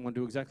obedient. I'm going to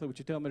do exactly what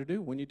you tell me to do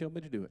when you tell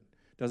me to do it.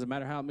 Doesn't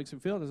matter how it makes them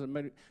feel.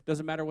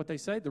 Doesn't matter what they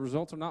say. The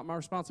results are not my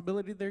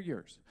responsibility. They're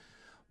yours.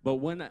 But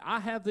when I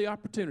have the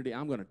opportunity,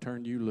 I'm going to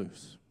turn you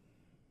loose.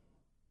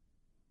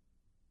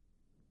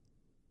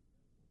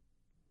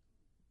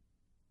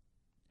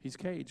 He's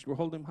caged. We're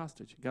holding him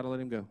hostage. Got to let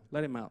him go.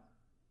 Let him out.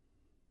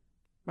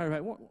 Matter of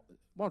fact,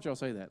 why don't y'all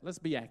say that? Let's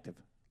be active.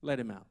 Let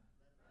him out.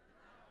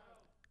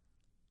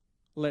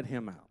 Let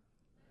him out.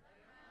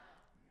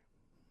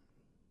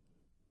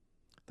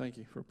 Thank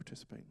you for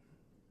participating.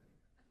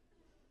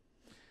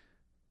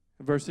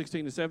 In verse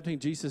 16 to 17,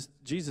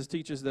 Jesus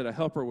teaches that a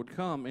helper would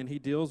come, and he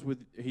dwells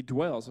with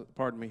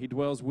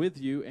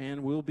you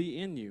and will be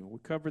in you. We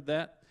covered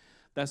that.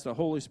 That's the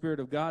Holy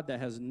Spirit of God. That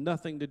has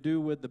nothing to do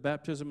with the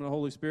baptism of the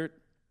Holy Spirit.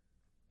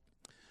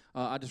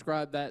 I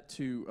described that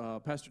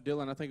to Pastor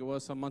Dillon, I think it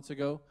was some months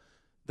ago,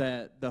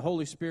 that the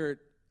Holy Spirit,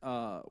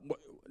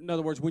 in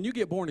other words, when you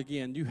get born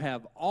again, you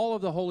have all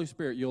of the Holy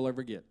Spirit you'll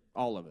ever get,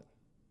 all of it.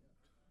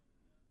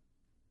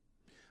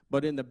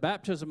 But in the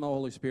baptism of the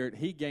Holy Spirit,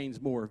 he gains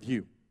more of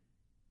you.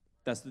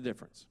 That's the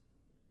difference.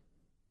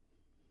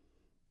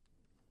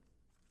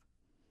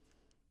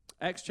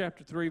 Acts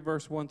chapter 3,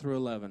 verse 1 through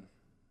 11.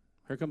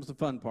 Here comes the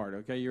fun part,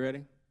 okay? You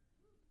ready?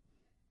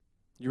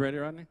 You ready,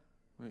 Rodney?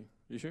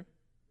 You sure?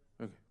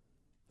 Okay.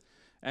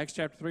 Acts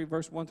chapter 3,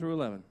 verse 1 through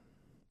 11.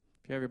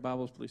 If you have your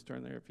Bibles, please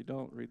turn there. If you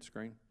don't, read the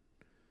screen.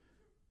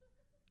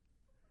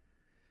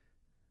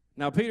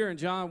 Now Peter and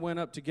John went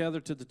up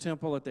together to the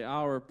temple at the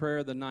hour of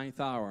prayer, the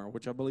 9th hour,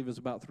 which I believe is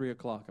about 3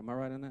 o'clock. Am I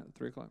right on that?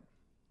 3 o'clock?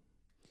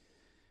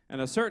 And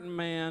a certain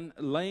man,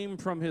 lame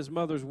from his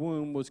mother's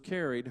womb, was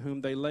carried,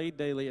 whom they laid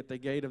daily at the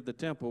gate of the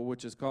temple,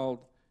 which is called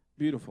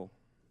Beautiful,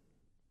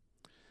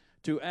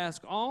 to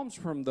ask alms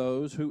from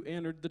those who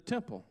entered the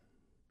temple.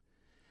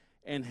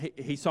 And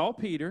he saw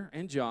Peter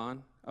and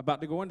John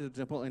about to go into the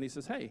temple, and he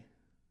says, hey,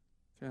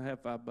 can I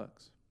have $5?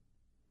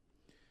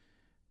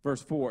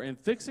 Verse 4, and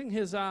fixing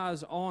his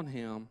eyes on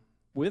him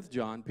with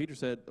John, Peter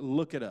said,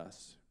 look at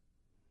us.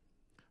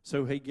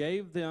 So he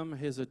gave them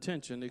his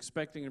attention,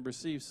 expecting to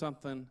receive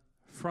something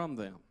from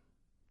them.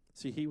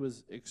 See, he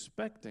was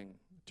expecting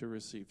to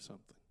receive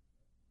something.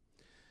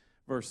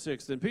 Verse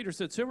 6, then Peter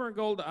said, silver and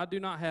gold I do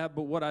not have,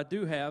 but what I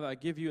do have I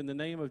give you in the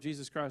name of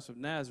Jesus Christ of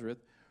Nazareth.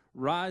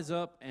 rise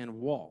up and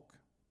walk.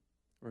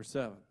 Verse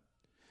 7.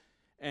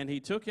 And he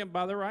took him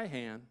by the right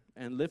hand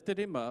and lifted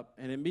him up,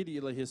 and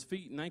immediately his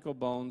feet and ankle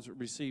bones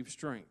received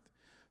strength.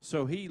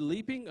 So he,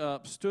 leaping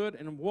up, stood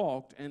and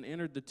walked and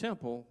entered the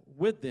temple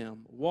with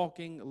them,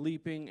 walking,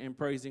 leaping, and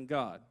praising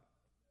God.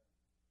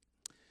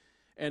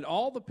 And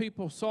all the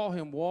people saw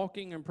him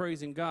walking and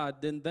praising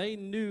God. Then they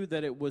knew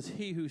that it was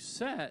he who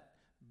sat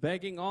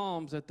begging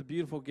alms at the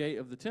beautiful gate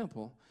of the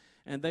temple.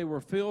 And they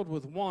were filled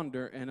with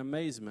wonder and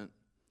amazement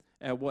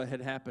at what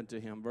had happened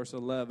to him. Verse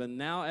 11,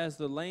 now as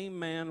the lame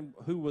man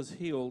who was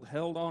healed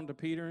held on to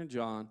Peter and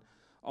John,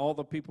 all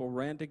the people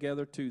ran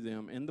together to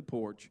them in the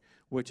porch,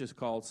 which is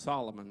called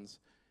Solomon's,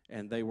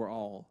 and they were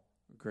all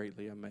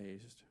greatly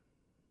amazed.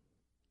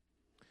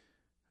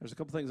 There's a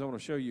couple things I want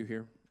to show you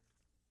here.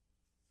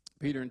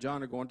 Peter and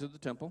John are going to the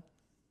temple,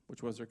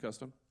 which was their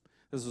custom.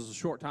 This was a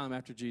short time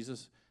after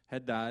Jesus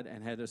had died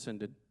and had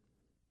ascended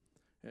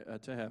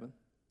to heaven.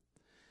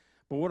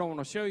 But what I want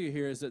to show you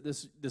here is that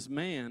this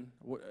man,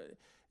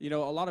 a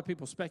lot of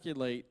people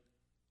speculate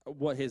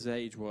what his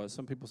age was.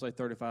 Some people say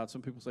 35,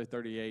 some people say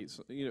 38.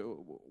 So,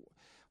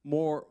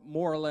 more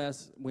or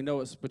less, we know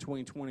it's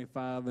between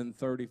 25 and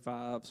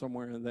 35,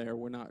 somewhere in there.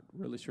 We're not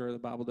really sure. The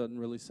Bible doesn't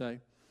really say.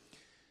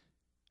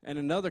 And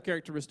another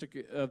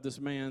characteristic of this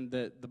man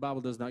that the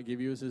Bible does not give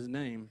you is his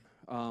name.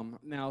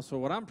 So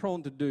what I'm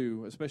prone to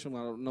do, especially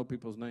when I don't know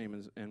people's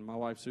names, and my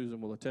wife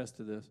Susan will attest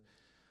to this,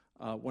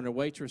 when a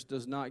waitress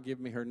does not give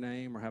me her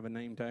name or have a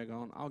name tag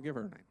on, I'll give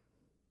her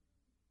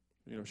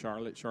a name.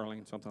 Charlotte,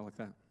 Charlene, something like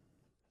that.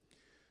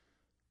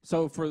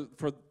 So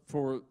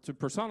to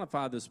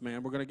personify this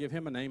man, we're going to give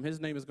him a name. His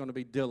name is going to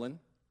be Dylan.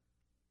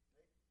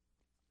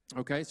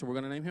 Okay, so we're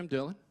going to name him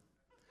Dylan.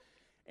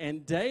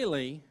 And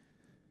daily,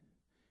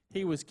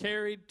 he was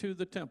carried to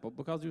the temple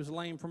because he was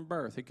lame from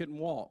birth. He couldn't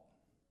walk.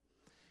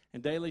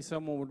 And daily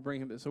someone would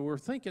bring him. So we're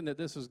thinking that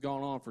this has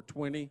gone on for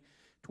 20,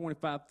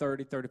 25,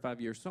 30,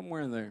 35 years,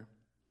 somewhere in there.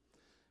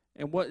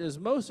 And what is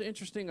most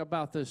interesting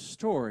about this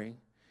story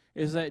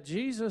is that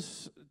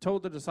Jesus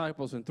told the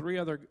disciples and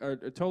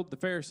told the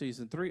Pharisees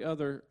in 3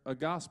 other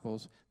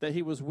Gospels that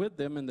he was with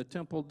them in the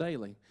temple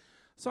daily.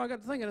 So I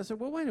got to thinking, I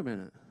said, well, wait a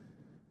minute.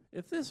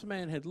 If this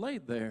man had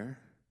laid there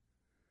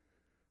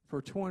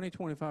for 20,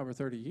 25, or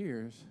 30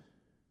 years,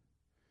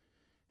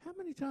 how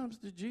many times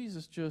did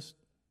Jesus just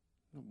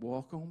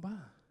walk on by?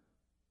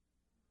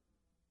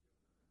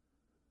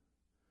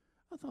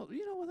 I thought,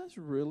 that's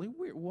really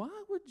weird. Why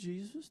would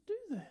Jesus do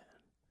that?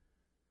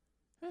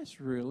 That's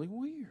really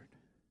weird.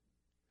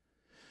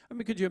 I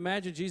mean, could you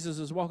imagine Jesus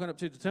is walking up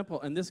to the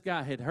temple, and this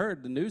guy had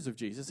heard the news of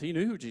Jesus. He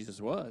knew who Jesus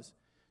was.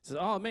 He says,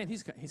 oh, man,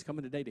 he's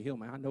coming today to heal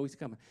me. I know he's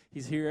coming.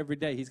 He's here every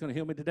day. He's going to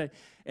heal me today.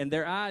 And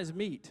their eyes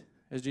meet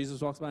as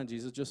Jesus walks by, and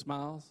Jesus just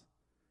smiles,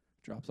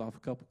 drops off a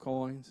couple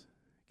coins,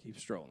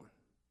 keeps strolling.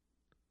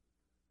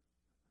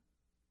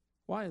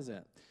 Why is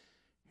that?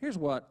 Here's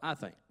what I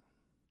think.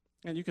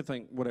 And you can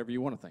think whatever you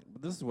want to think,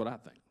 but this is what I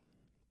think.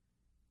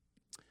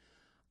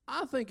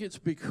 I think it's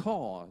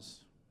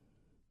because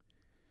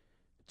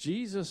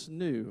Jesus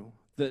knew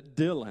that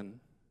Dylan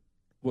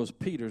was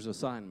Peter's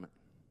assignment.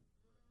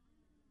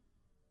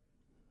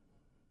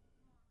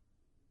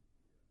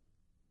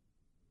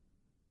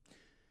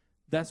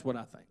 That's what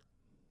I think.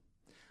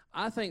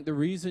 I think the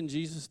reason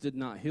Jesus did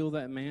not heal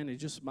that man, he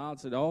just smiled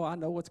and said, oh, I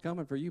know what's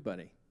coming for you,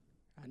 buddy.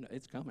 I know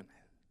it's coming.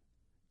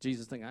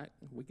 Jesus think,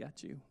 we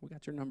got you. We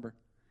got your number.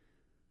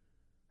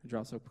 He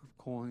drops up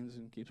coins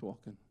and keeps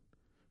walking.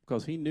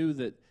 Because he knew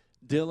that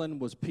Dylan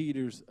was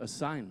Peter's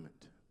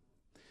assignment.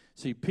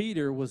 See,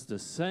 Peter was the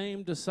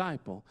same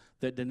disciple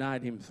that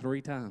denied him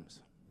 3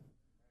 times.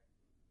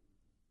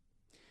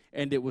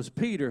 And it was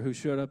Peter who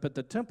showed up at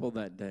the temple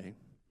that day.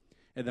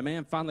 And the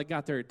man finally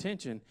got their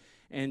attention.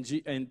 And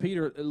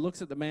Peter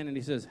looks at the man and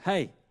he says,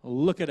 hey,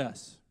 look at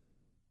us.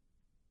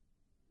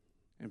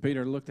 And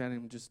Peter looked at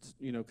him just,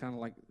 kind of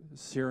like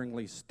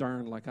searingly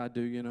stern like I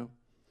do,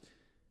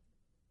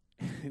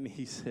 And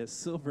he says,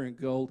 silver and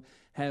gold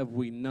have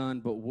we none,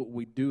 but what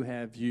we do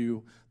have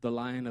you, the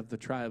Lion of the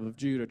tribe of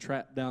Judah,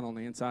 trapped down on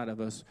the inside of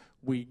us,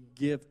 we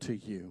give to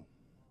you.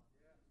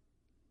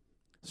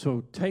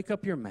 So take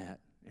up your mat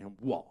and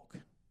walk.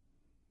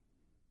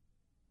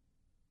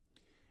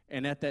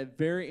 And at that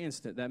very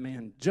instant, that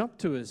man jumped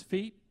to his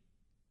feet.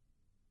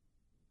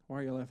 Why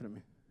are you laughing at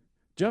me?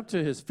 Jumped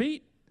to his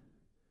feet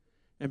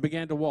and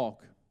began to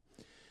walk.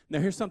 Now,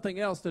 here's something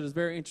else that is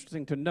very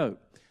interesting to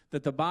note,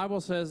 that the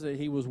Bible says that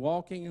he was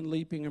walking and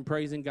leaping and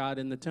praising God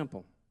in the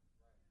temple.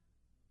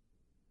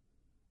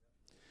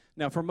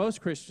 Now, for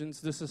most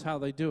Christians, this is how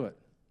they do it.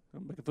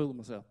 I'm making a fool of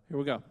myself. Here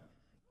we go.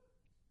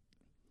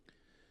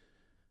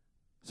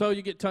 So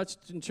you get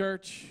touched in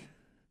church,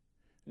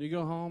 and you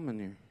go home, and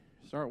you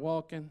start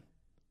walking,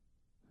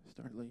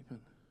 start leaping,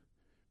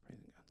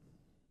 praising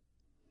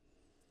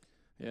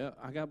God. Yeah,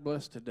 I got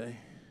blessed today.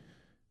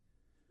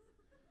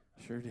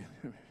 Sure did.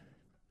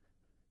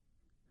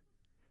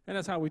 And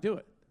that's how we do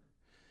it.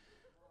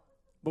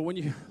 But when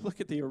you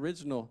look at the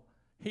original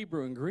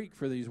Hebrew and Greek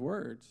for these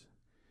words,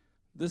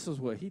 this is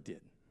what he did.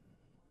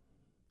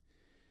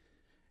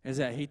 is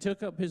that he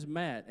took up his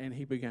mat and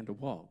he began to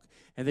walk.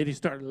 And then he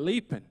started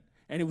leaping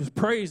and he was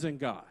praising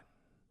God.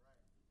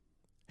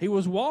 He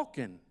was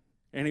walking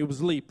and he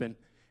was leaping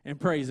and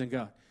praising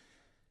God.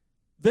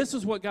 This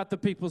is what got the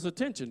people's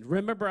attention.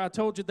 Remember, I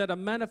told you that a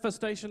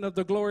manifestation of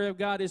the glory of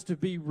God is to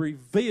be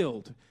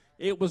revealed.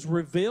 It was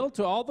revealed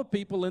to all the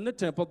people in the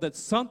temple that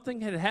something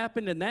had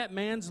happened in that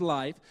man's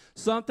life.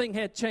 Something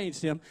had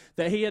changed him.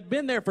 That he had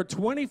been there for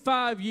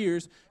 25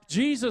 years.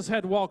 Jesus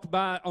had walked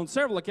by on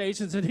several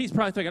occasions, and he's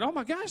probably thinking, oh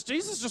my gosh,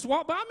 Jesus just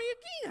walked by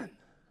me again.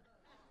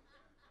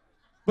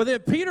 But then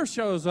Peter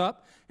shows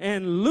up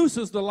and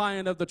looses the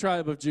Lion of the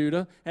tribe of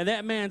Judah, and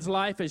that man's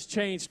life is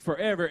changed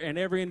forever, and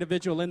every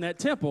individual in that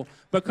temple,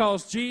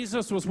 because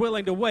Jesus was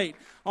willing to wait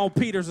on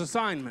Peter's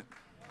assignment.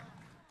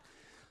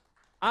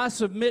 I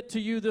submit to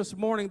you this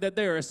morning that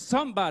there is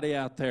somebody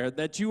out there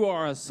that you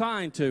are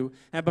assigned to,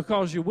 and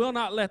because you will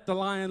not let the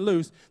lion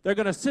loose, they're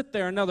going to sit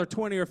there another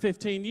 20 or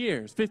 15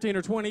 years, 15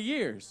 or 20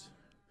 years.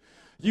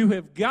 You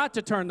have got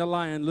to turn the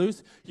lion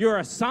loose. Your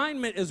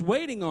assignment is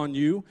waiting on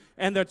you,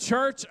 and the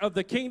church of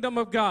the kingdom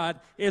of God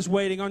is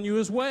waiting on you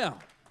as well.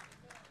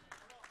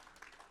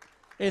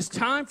 It's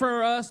time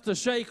for us to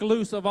shake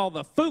loose of all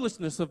the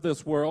foolishness of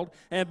this world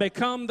and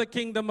become the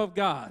kingdom of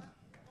God.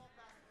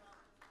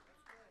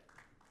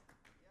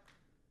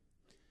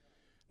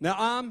 Now,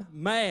 I'm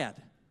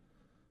mad.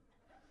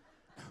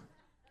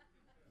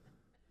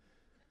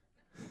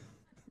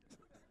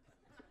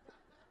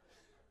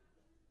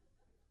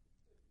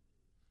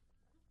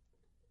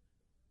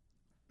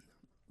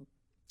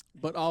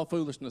 But all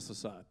foolishness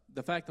aside,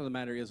 the fact of the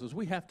matter is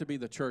we have to be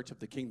the church of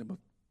the kingdom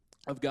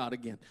of God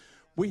again.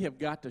 We have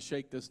got to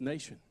shake this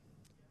nation.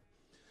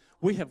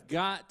 We have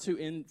got to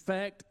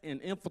infect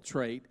and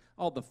infiltrate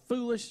all the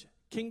foolish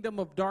kingdom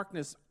of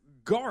darkness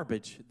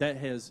garbage that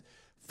has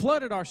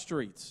flooded our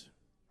streets.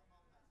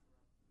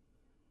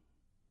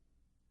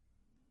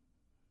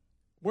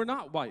 We're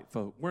not white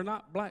folk. We're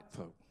not black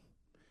folk.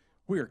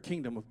 We are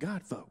kingdom of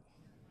God folk.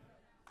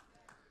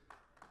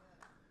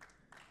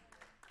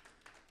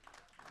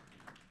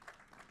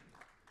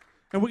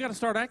 And we got to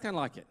start acting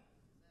like it.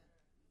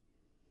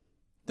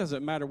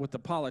 Doesn't matter what the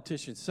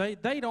politicians say.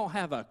 They don't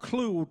have a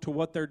clue to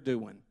what they're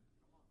doing.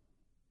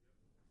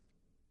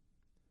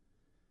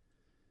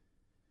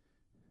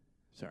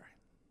 Sorry.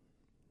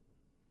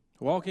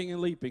 Walking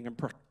and leaping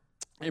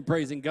and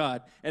praising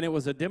God. And it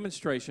was a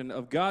demonstration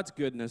of God's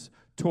goodness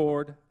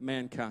toward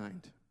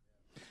mankind.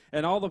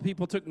 And all the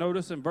people took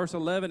notice in verse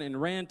 11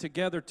 and ran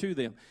together to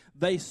them.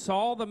 They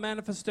saw the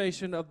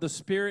manifestation of the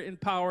Spirit and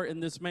power in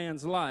this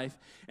man's life,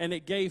 and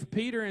it gave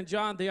Peter and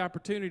John the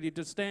opportunity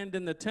to stand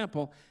in the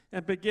temple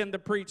and begin to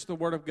preach the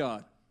Word of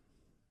God.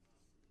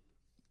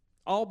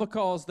 All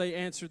because they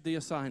answered the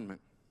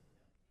assignment.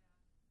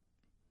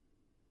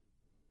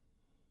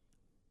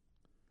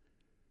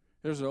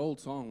 There's an old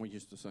song we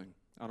used to sing.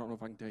 I don't know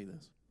if I can tell you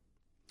this.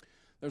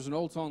 There's an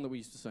old song that we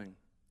used to sing.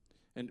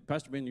 And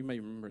Pastor Ben, you may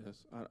remember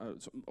this.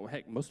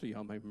 Heck, most of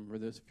y'all may remember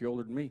this if you're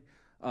older than me.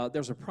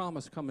 There's a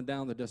promise coming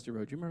down the dusty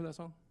road. You remember that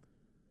song?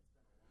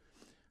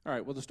 All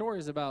right, well, the story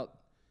is about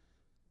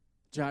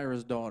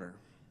Jairus' daughter.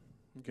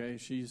 Okay,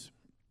 she's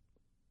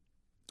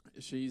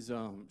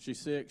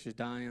sick, she's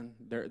dying.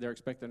 They're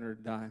expecting her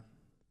to die.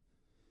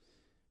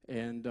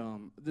 And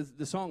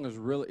the song is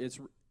really,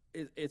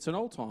 it's an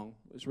old song.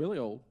 It's really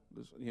old.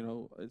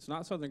 It's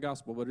not Southern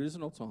gospel, but it is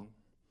an old song.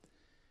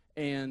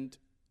 And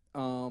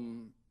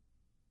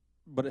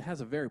but it has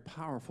a very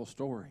powerful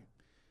story,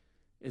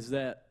 is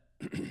that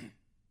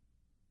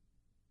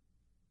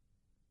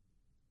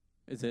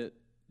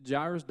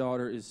Jairus'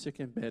 daughter is sick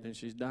in bed and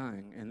she's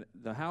dying, and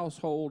the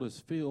household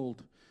is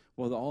filled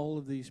with all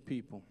of these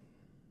people.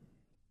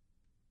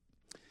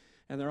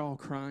 And they're all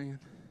crying.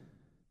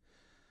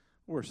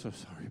 We're so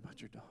sorry about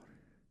your daughter.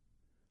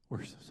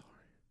 We're so sorry.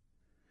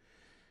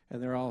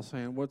 And they're all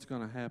saying, what's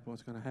going to happen?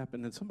 What's going to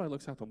happen? And somebody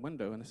looks out the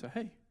window and they say,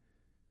 hey,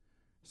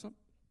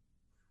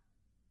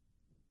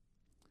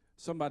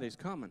 somebody's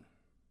coming.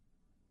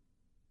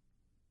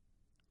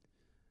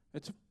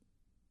 It's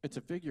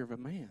a figure of a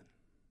man.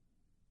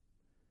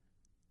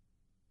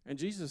 And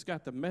Jesus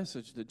got the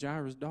message that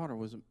Jairus' daughter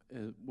was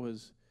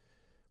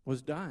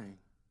dying,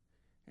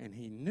 and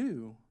he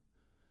knew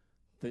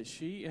that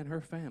she and her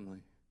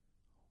family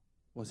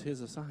was his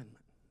assignment.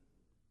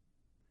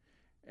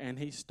 And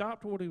he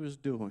stopped what he was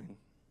doing,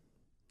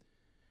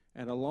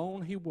 and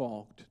alone he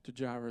walked to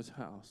Jairus'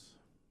 house.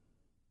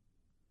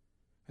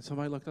 And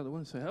somebody looked out the window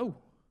and said, oh,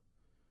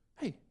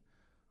 hey,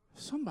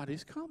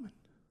 somebody's coming.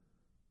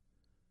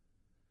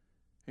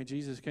 And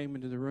Jesus came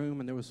into the room,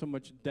 and there was so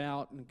much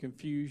doubt and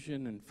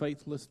confusion and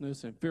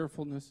faithlessness and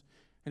fearfulness.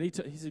 And he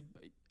said,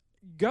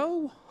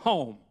 go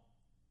home.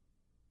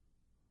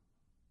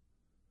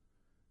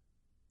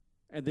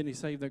 And then he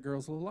saved that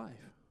girl's little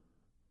life.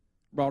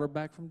 Brought her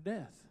back from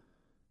death.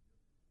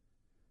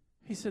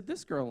 He said,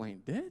 this girl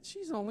ain't dead.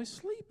 She's only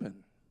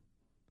sleeping.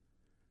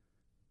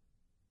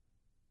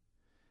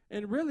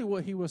 And really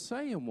what he was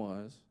saying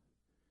was,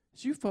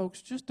 you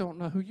folks just don't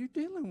know who you're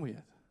dealing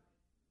with.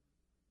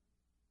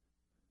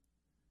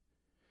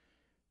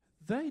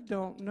 they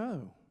don't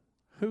know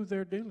who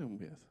they're dealing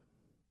with.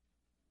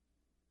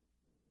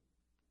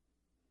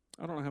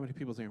 I don't know how many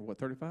people's in here. What,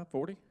 35,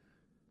 40?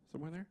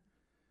 Somewhere in there?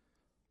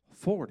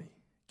 40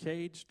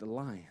 caged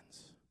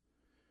lions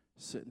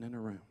sitting in a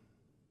room.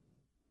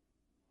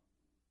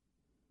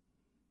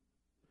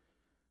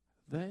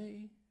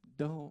 They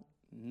don't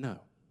know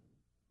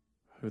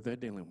who they're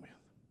dealing with.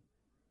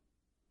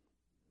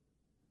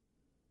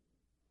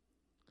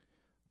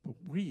 But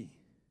we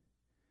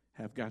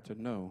have got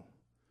to know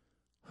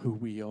who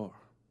we are.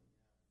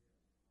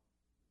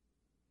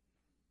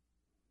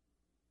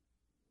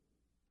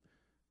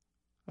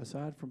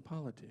 Aside from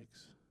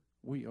politics,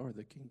 we are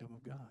the kingdom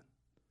of God.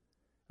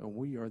 And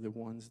we are the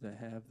ones that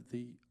have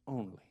the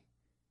only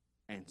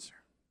answer.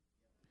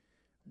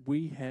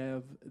 We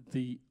have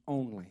the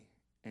only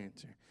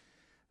answer.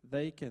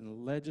 They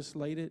can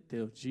legislate it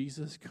till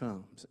Jesus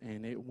comes,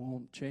 and it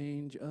won't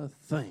change a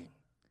thing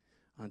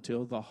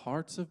until the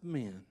hearts of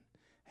men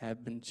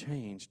have been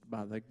changed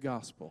by the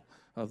gospel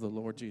of the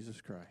Lord Jesus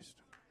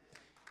Christ.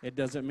 It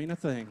doesn't mean a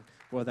thing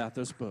without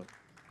this book.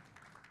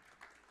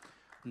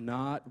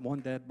 Not one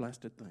dad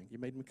blasted thing. You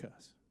made me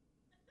cuss.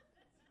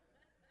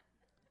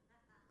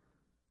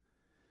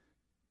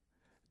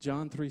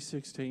 John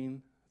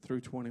 3:16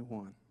 through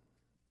 21.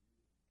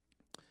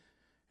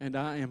 And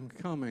I am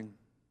coming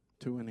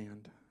to an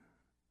end.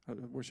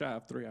 We're shy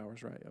of 3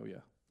 hours, right? Oh,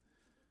 yeah.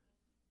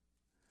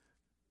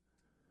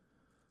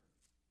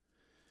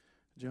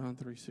 John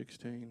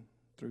 3:16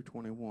 through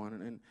 21.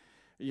 And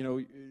you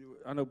know,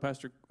 I know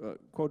Pastor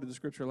quoted the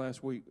scripture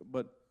last week,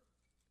 but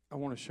I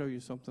want to show you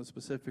something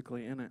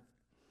specifically in it.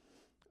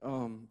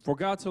 For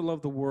God so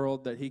loved the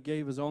world that he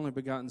gave his only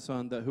begotten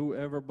Son, that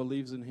whoever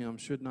believes in him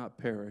should not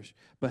perish,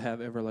 but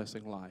have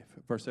everlasting life.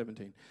 Verse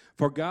 17.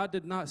 For God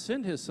did not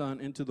send his Son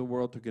into the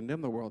world to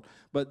condemn the world,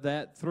 but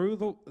that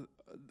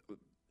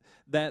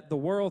the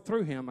world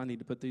through him, I need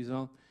to put these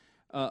on,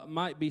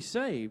 might be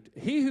saved.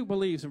 He who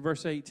believes, in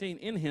verse 18,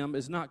 in him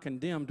is not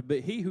condemned, but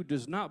he who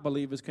does not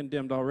believe is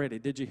condemned already.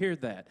 Did you hear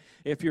that?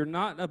 If you're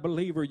not a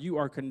believer, you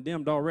are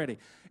condemned already.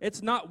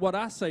 It's not what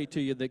I say to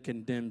you that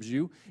condemns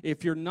you.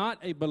 If you're not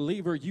a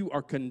believer, you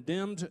are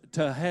condemned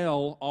to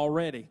hell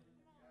already.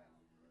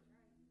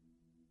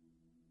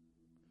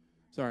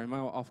 Sorry, am I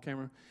off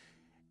camera?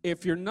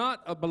 If you're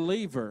not a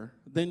believer,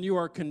 then you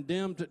are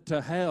condemned to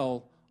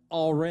hell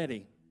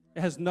already. It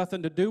has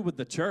nothing to do with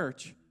the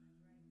church.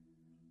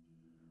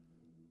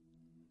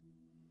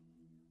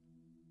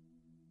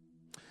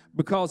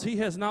 Because he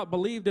has not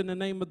believed in the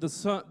name of the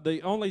Son,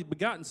 the only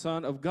begotten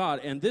Son of God.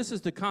 And this is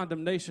the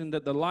condemnation,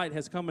 that the light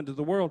has come into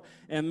the world,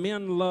 and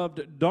men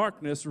loved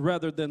darkness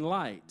rather than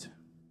light,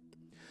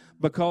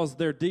 because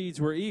their deeds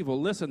were evil.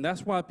 Listen,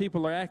 that's why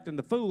people are acting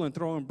the fool and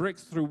throwing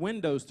bricks through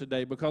windows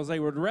today, because they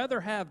would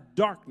rather have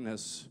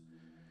darkness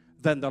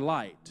than the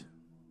light.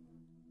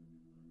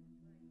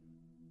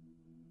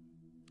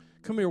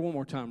 Come here one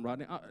more time,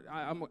 Rodney.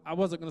 I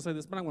wasn't going to say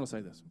this, but I'm going to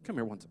say this. Come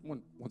here one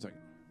second.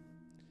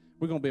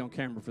 We're going to be on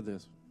camera for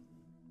this.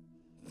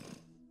 Come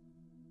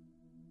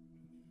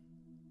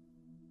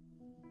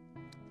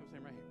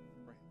stand right here.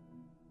 Right.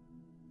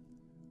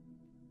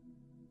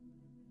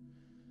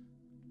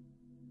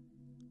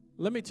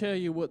 Let me tell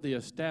you what the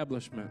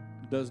establishment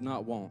does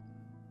not want.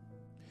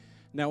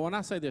 Now, when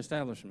I say the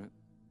establishment,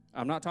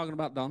 I'm not talking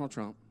about Donald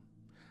Trump.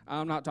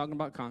 I'm not talking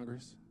about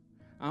Congress.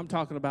 I'm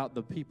talking about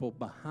the people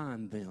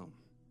behind them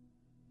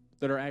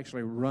that are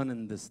actually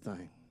running this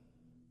thing.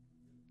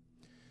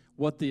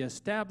 What the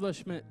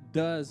establishment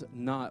does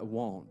not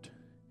want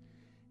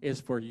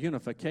is for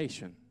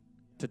unification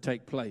to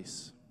take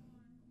place.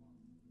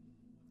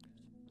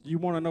 You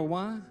want to know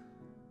why?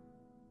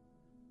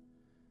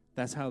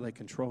 That's how they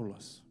control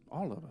us,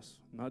 all of us.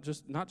 Not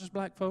just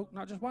black folk,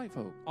 not just white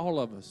folk, all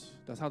of us.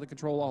 That's how they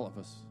control all of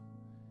us.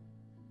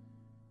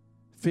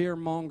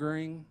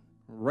 Fear-mongering,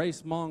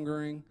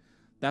 race-mongering,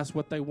 that's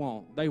what they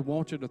want. They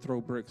want you to throw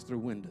bricks through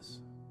windows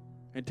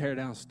and tear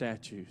down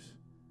statues.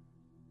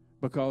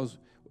 Because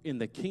in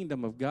the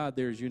kingdom of God,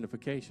 there is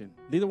unification.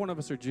 Neither one of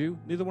us are Jew.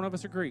 Neither one of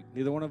us are Greek.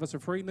 Neither one of us are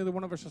free. Neither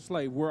one of us are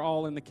slave. We're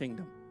all in the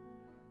kingdom.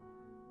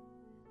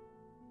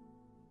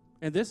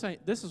 And this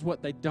is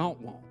what they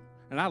don't want.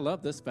 And I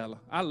love this fella.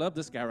 I love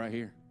this guy right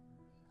here.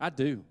 I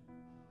do.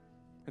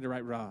 I had to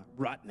write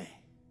Rodney.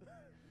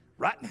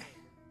 Rodney.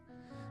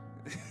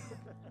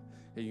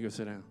 Here you go,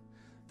 sit down.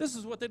 This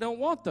is what they don't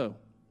want, though.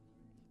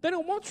 They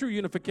don't want true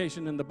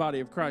unification in the body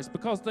of Christ,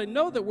 because they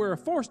know that we're a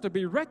force to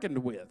be reckoned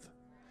with.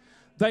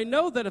 They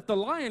know that if the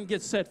lion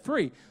gets set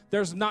free,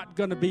 there's not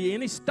going to be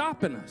any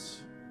stopping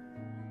us.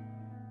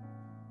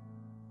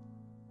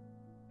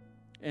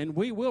 And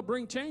we will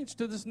bring change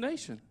to this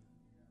nation.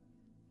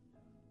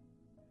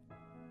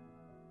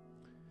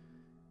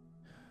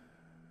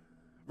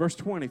 Verse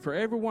 20, for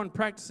everyone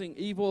practicing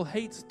evil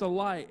hates the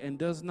light and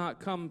does not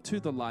come to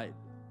the light,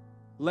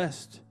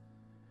 lest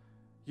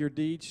your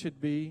deeds should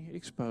be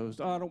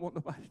exposed. Oh, I don't want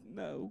nobody to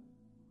know.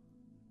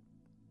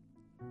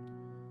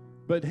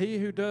 But he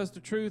who does the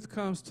truth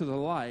comes to the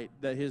light,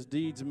 that his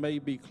deeds may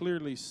be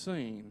clearly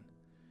seen,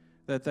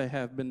 that they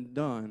have been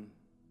done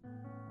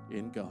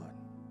in God.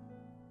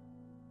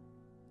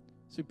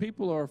 See,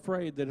 people are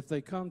afraid that if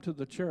they come to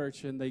the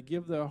church and they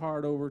give their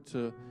heart over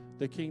to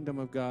the kingdom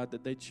of God,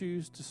 that they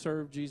choose to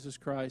serve Jesus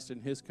Christ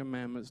and His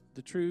commandments,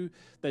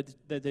 that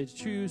they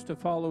choose to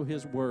follow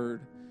His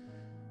word,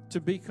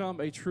 to become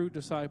a true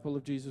disciple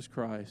of Jesus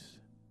Christ,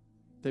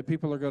 that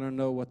people are going to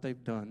know what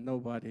they've done.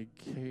 Nobody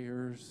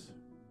cares.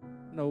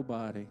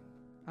 Nobody.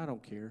 I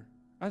don't care.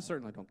 I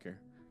certainly don't care.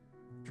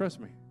 Trust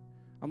me.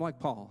 I'm like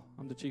Paul.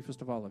 I'm the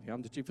chiefest of all of you.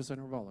 I'm the chiefest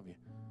sinner of all of you.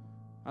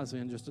 I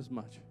sin just as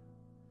much.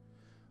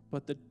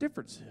 But the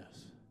difference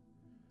is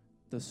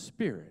the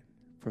Spirit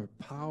for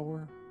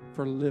power,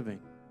 for living,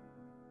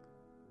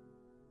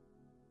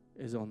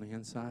 is on the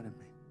inside of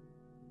me.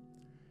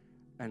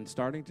 And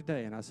starting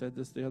today, and I said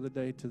this the other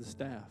day to the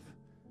staff,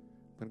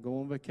 I'm going to go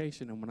on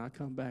vacation, and when I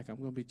come back, I'm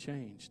going to be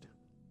changed.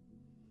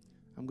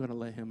 I'm going to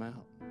let Him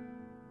out.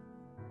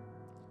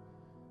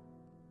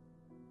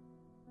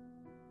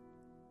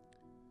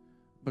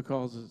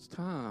 Because it's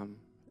time,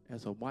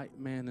 as a white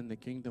man in the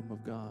kingdom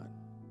of God,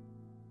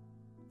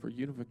 for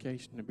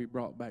unification to be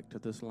brought back to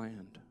this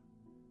land.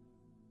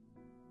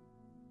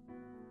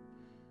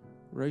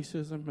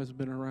 Racism has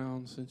been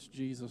around since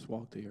Jesus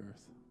walked the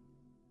earth.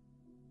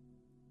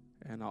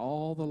 And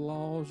all the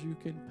laws you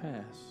can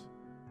pass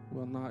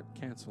will not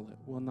cancel it,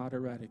 will not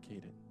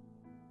eradicate it.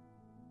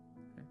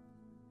 Okay?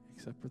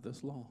 Except for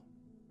this law.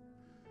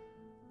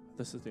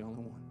 This is the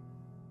only one.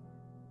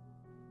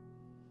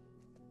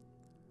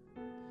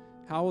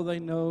 How will they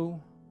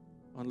know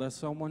unless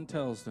someone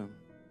tells them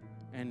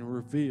and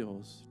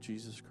reveals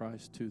Jesus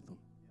Christ to them?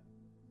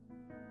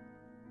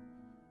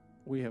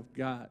 We have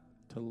got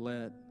to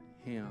let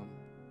Him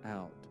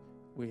out.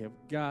 We have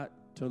got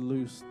to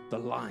loose the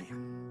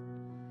lion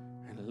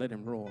and let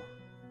him roar.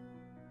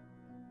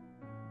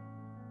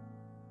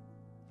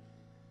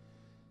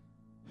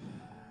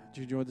 Did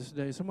you enjoy this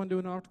today? Someone do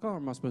an altar call, or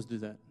am I supposed to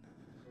do that?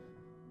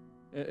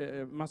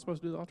 Am I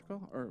supposed to do the altar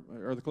call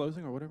or the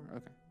closing or whatever?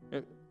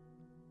 Okay.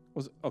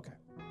 Okay.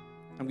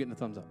 I'm getting a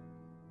thumbs up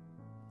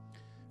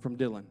from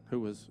Dylan, who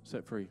was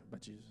set free by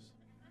Jesus.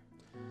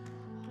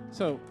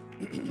 So,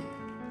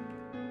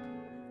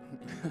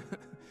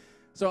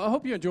 so I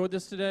hope you enjoyed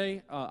this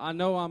today. I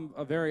know I'm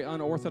a very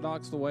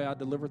unorthodox the way I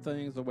deliver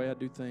things, the way I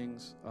do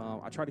things.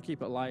 I try to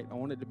keep it light. I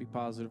want it to be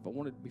positive. I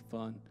want it to be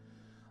fun.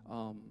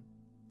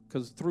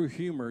 Because through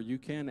humor, you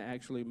can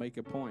actually make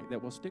a point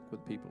that will stick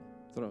with people.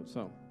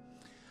 So,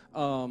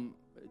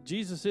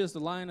 Jesus is the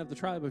Lion of the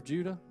tribe of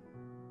Judah,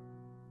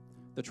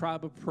 the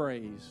tribe of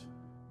praise.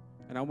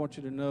 And I want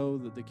you to know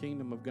that the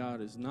kingdom of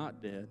God is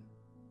not dead,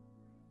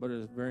 but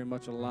is very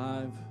much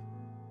alive,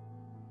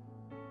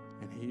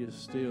 and He is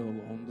still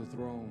on the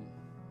throne.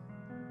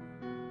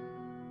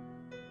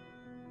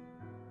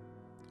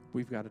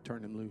 We've got to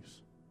turn Him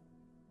loose.